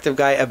more active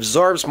guy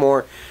absorbs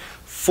more,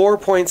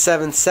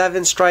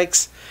 4.77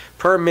 strikes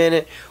per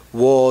minute.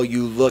 While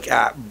you look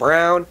at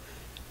Brown,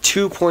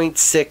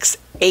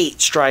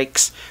 2.68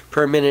 strikes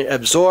per minute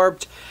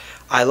absorbed.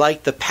 I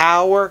like the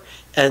power,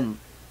 and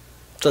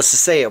let's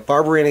just say it,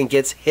 Barberena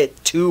gets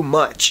hit too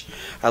much.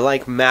 I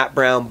like Matt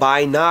Brown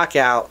by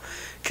knockout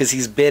because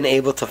he's been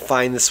able to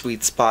find the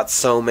sweet spot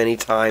so many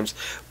times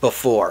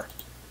before.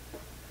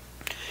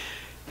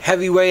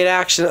 Heavyweight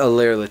action,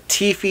 Ilir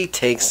Latifi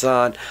takes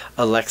on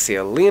Alexei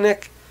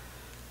Oleinik.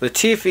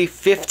 Latifi,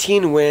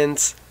 15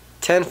 wins,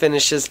 10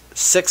 finishes,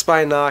 6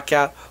 by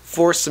knockout,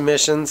 4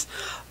 submissions.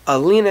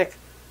 Oleinik,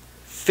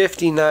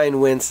 59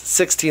 wins,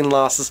 16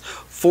 losses,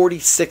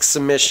 46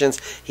 submissions.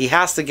 He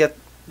has to get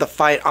the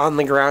fight on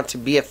the ground to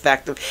be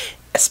effective,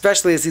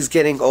 especially as he's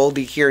getting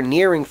older here,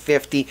 nearing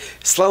 50,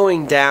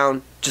 slowing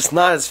down, just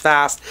not as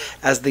fast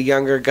as the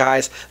younger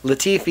guys.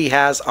 Latifi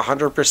has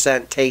 100%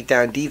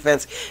 takedown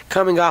defense,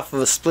 coming off of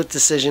a split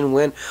decision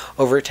win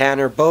over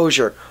Tanner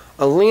Bozier.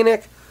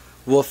 Oleinik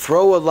will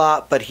throw a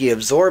lot, but he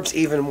absorbs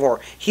even more.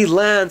 He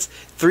lands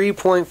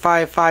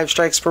 3.55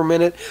 strikes per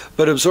minute,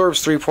 but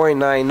absorbs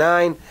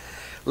 3.99.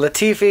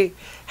 Latifi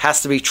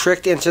has to be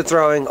tricked into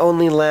throwing,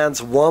 only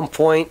lands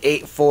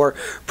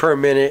 1.84 per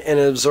minute and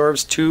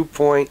absorbs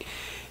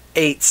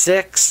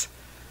 2.86.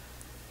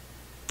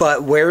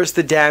 But wears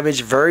the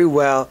damage very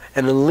well,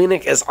 and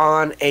Oleinik is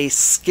on a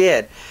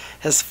skid.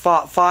 Has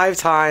fought 5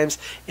 times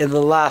in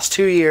the last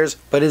 2 years,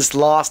 but has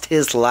lost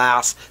his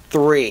last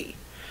 3.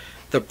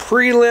 The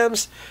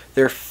prelims,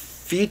 their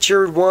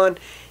featured one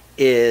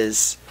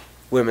is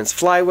women's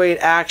flyweight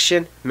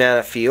action.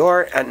 Mana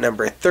Fiort at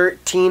number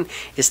 13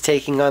 is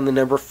taking on the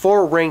number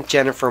 4 ranked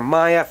Jennifer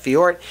Maia.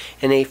 Fiort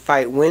in a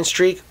fight win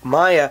streak.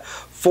 Maia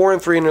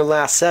 4-3 in her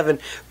last 7,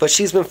 but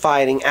she's been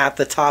fighting at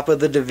the top of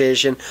the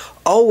division.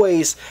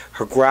 Always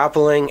her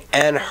grappling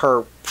and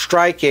her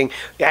striking,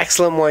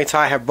 excellent Muay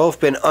Thai, have both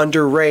been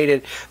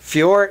underrated.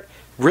 Fiort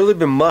really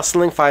been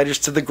muscling fighters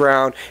to the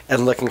ground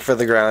and looking for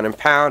the ground and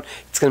pound.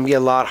 It's going to be a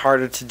lot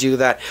harder to do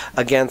that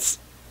against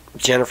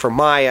Jennifer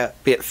Maia.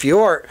 But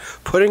Fiort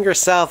putting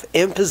herself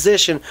in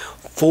position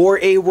for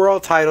a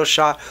world title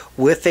shot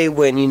with a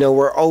win. You know,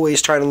 we're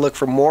always trying to look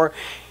for more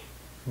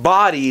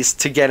bodies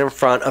to get in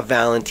front of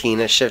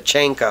Valentina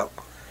Shevchenko.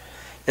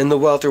 In the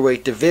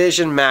welterweight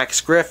division, Max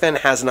Griffin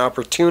has an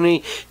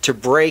opportunity to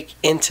break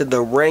into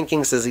the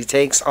rankings as he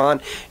takes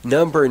on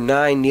number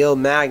 9 Neil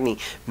Magny.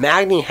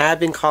 Magny had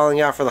been calling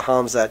out for the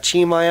Khamzat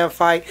Chimaev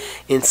fight.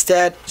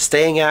 Instead,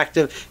 staying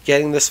active,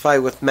 getting this fight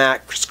with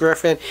Max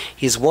Griffin.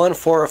 He's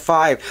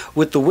 1-4-5,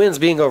 with the wins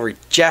being over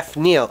Jeff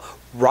Neal,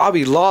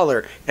 Robbie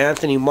Lawler,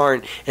 Anthony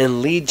Martin,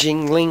 and Li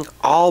Jingling,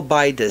 all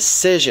by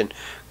decision.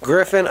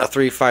 Griffin, a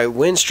 3-fight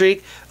win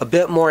streak, a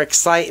bit more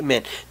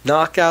excitement.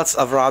 Knockouts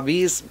of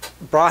Rabiz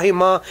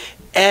Brahima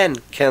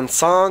and Ken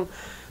Song.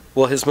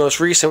 Well, his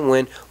most recent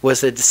win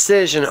was a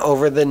decision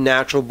over the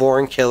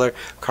natural-born killer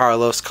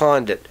Carlos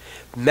Condit.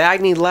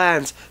 Magny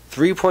lands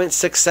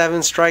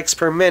 3.67 strikes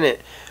per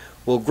minute.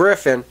 Well,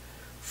 Griffin,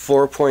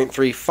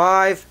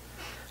 4.35.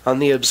 On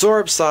the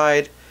absorb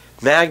side,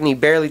 Magny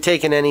barely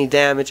taking any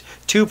damage,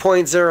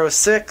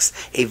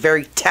 2.06. A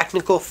very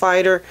technical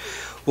fighter.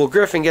 Well,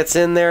 Griffin gets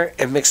in there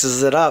and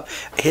mixes it up.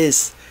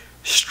 His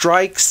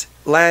strikes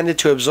landed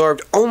to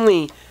absorbed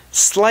only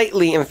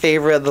slightly in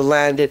favor of the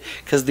landed,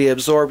 because the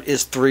absorbed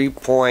is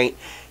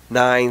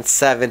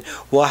 3.97.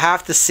 We'll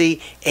have to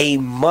see a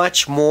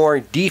much more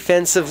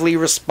defensively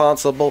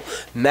responsible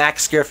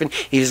Max Griffin.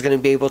 He's going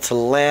to be able to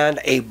land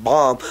a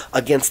bomb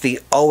against the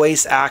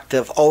always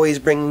active, always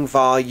bringing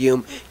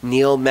volume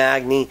Neil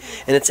Magny.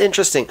 And it's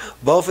interesting,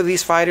 both of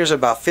these fighters are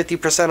about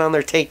 50% on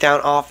their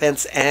takedown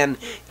offense and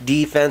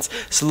defense,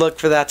 so look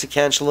for that to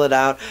cancel it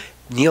out.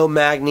 Neil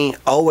Magny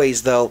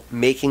always, though,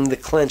 making the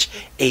clinch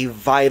a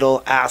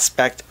vital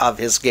aspect of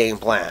his game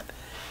plan.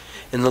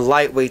 In the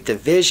lightweight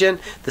division,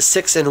 the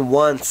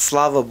 6-1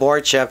 Slava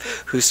Borchev,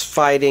 who's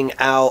fighting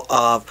out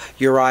of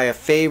Uriah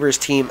Faber's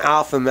team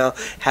Alpha Male,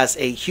 has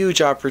a huge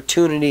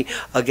opportunity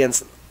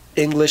against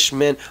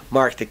Englishman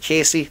Mark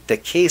DeCasey.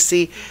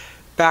 DeCasey,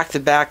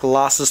 back-to-back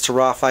losses to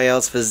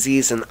Rafael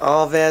Vaziz and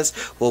Alves.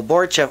 Well,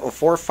 Borchev, a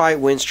 4-fight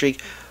win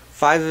streak.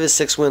 5 of his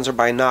 6 wins are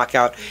by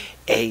knockout.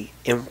 A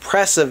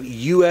impressive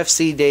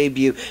UFC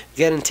debut,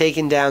 getting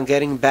taken down,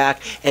 getting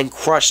back, and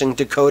crushing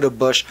Dakota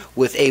Bush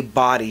with a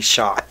body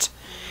shot.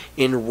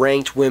 In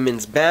ranked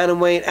women's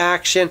bantamweight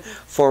action,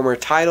 former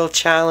title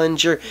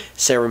challenger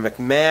Sarah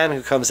McMahon,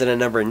 who comes in at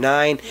number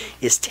 9,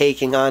 is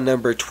taking on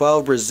number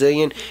 12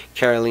 Brazilian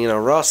Carolina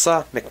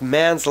Rosa.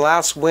 McMahon's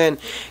last win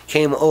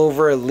came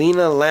over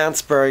Lena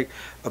Landsberg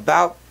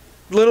about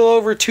a little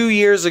over 2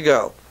 years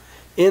ago.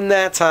 In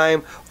that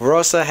time,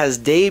 Rosa has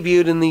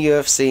debuted in the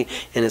UFC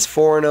and is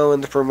 4-0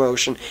 in the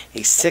promotion,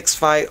 a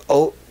 6-fight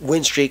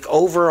win streak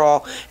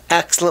overall,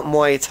 excellent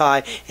Muay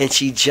Thai, and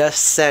she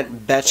just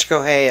sent Betch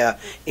Correia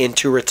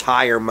into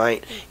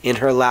retirement in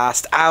her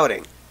last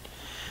outing.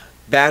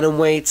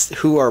 Bantamweights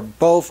who are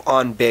both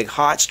on big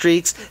hot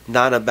streaks,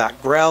 Dana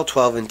Batgrel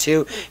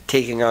 12-2,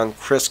 taking on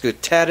Chris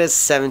Gutierrez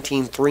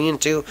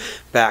 17-3-2.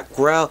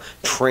 Batgrel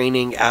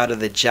training out of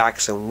the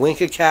Jackson Wink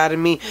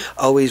Academy,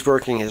 always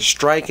working his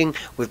striking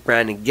with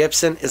Brandon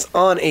Gibson, is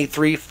on a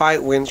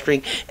 3-fight win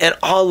streak, and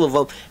all of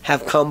them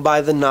have come by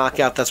the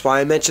knockout. That's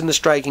why I mentioned the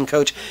striking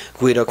coach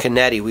Guido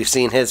Canetti. We've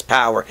seen his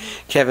power.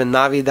 Kevin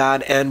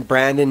Navidad and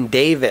Brandon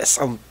Davis,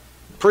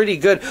 pretty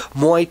good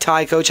Muay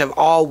Thai coach, have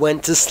all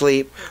went to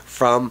sleep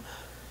from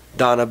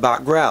Dana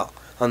Batgrel.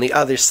 On the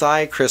other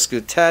side, Chris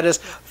Gutierrez,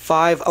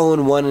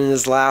 5-0-1 in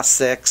his last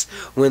 6,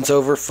 wins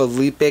over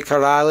Felipe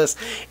Corrales,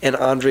 and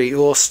Andre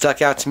Ewell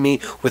stuck out to me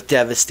with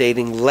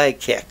devastating leg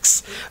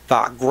kicks.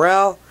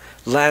 Batgrel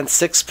lands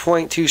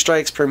 6.2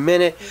 strikes per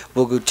minute.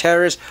 Will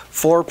Gutierrez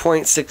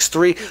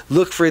 4.63.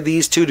 Look for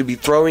these two to be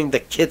throwing the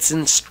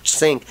kitchen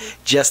sink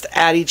just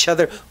at each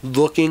other,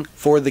 looking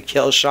for the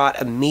kill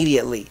shot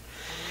immediately.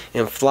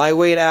 In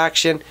flyweight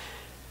action,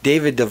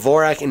 David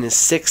Dvorak in his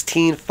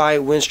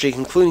 16-fight win streak,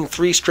 including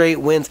 3 straight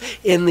wins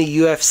in the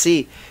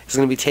UFC, is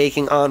going to be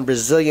taking on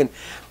Brazilian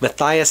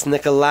Matheus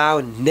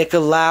Nicolau.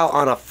 Nicolau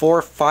on a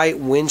 4-fight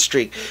win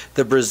streak.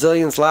 The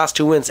Brazilian's last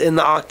 2 wins in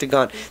the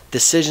octagon,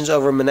 decisions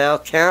over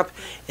Manel Camp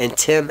and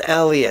Tim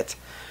Elliott.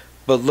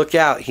 But look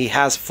out, he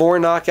has 4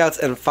 knockouts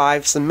and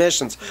 5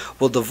 submissions.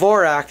 Well,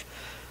 Dvorak,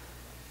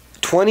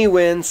 20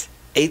 wins,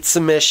 8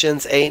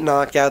 submissions, 8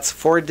 knockouts,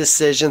 4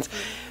 decisions.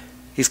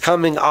 He's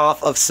coming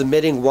off of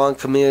submitting Juan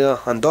Camilo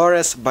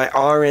Honduras by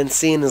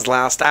RNC in his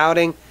last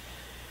outing.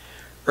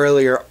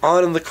 Earlier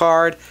on in the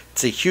card,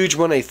 it's a huge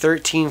one, a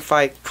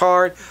 13-fight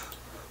card.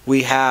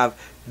 We have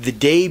the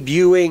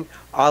debuting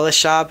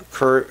Alishab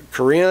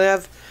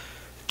Kurilev,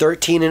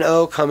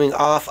 13-0, coming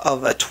off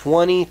of a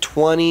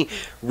 2020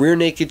 rear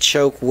naked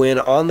choke win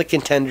on the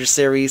Contender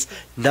Series.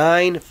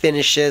 9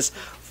 finishes,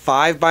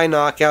 5 by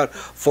knockout,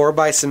 4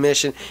 by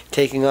submission,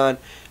 taking on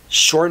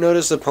short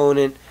notice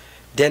opponent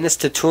Dennis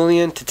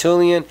Titulian.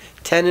 Titulian,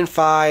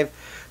 10-5,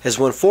 has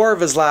won 4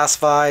 of his last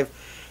 5,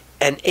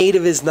 and 8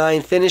 of his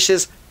 9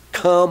 finishes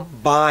come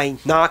by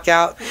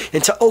knockout.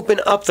 And to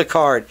open up the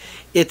card,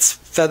 it's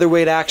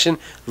featherweight action.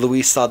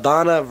 Luis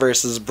Saldana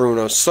versus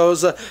Bruno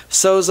Souza.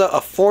 Souza,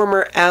 a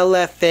former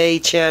LFA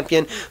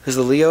champion, who's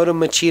a Lyoto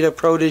Machida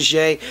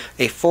protege,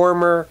 a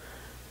former,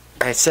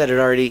 I said it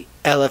already,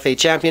 LFA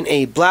champion,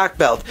 a black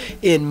belt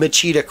in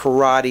Machida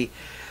karate,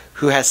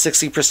 who has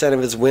 60%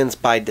 of his wins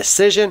by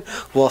decision,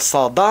 while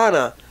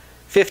Saldana,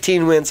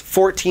 15 wins,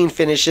 14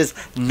 finishes,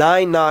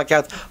 9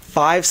 knockouts,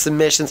 5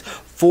 submissions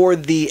for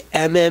the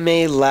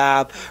MMA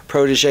Lab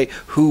protege,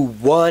 who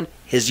won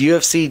his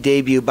UFC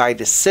debut by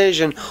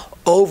decision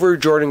over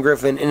Jordan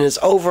Griffin and has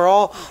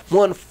overall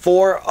won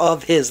 4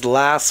 of his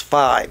last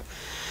 5.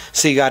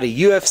 So you got a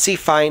UFC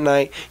Fight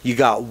Night, you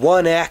got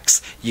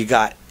 1X, you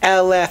got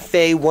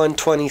LFA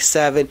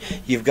 127,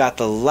 you've got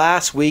the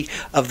last week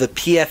of the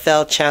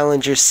PFL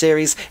Challenger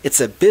Series. It's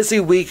a busy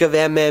week of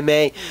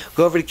MMA.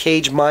 Go over to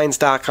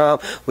CageMinds.com.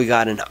 We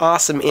got an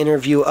awesome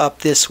interview up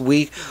this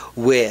week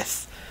with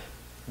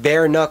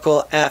Bare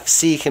Knuckle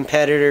FC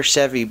competitor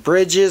Chevy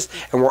Bridges,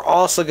 and we're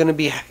also going to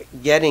be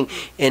getting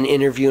an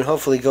interview and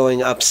hopefully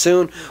going up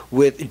soon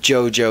with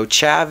Jojo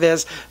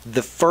Chavez,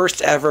 the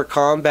first ever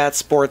Combat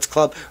Sports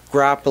Club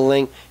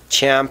grappling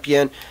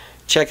champion.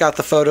 Check out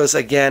the photos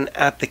again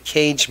at the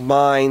Cage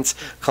Minds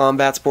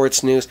Combat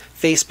Sports News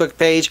Facebook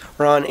page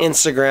or on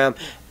Instagram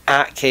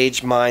at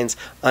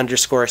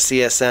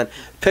CageMinds_CSN.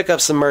 Pick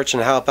up some merch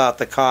and help out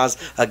the cause.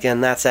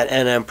 Again, that's at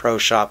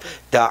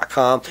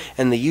nmproshop.com.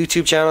 And the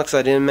YouTube channel, because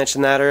I didn't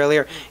mention that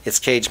earlier, it's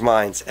Cage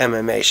Minds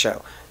MMA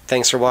Show.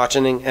 Thanks for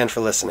watching and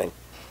for listening.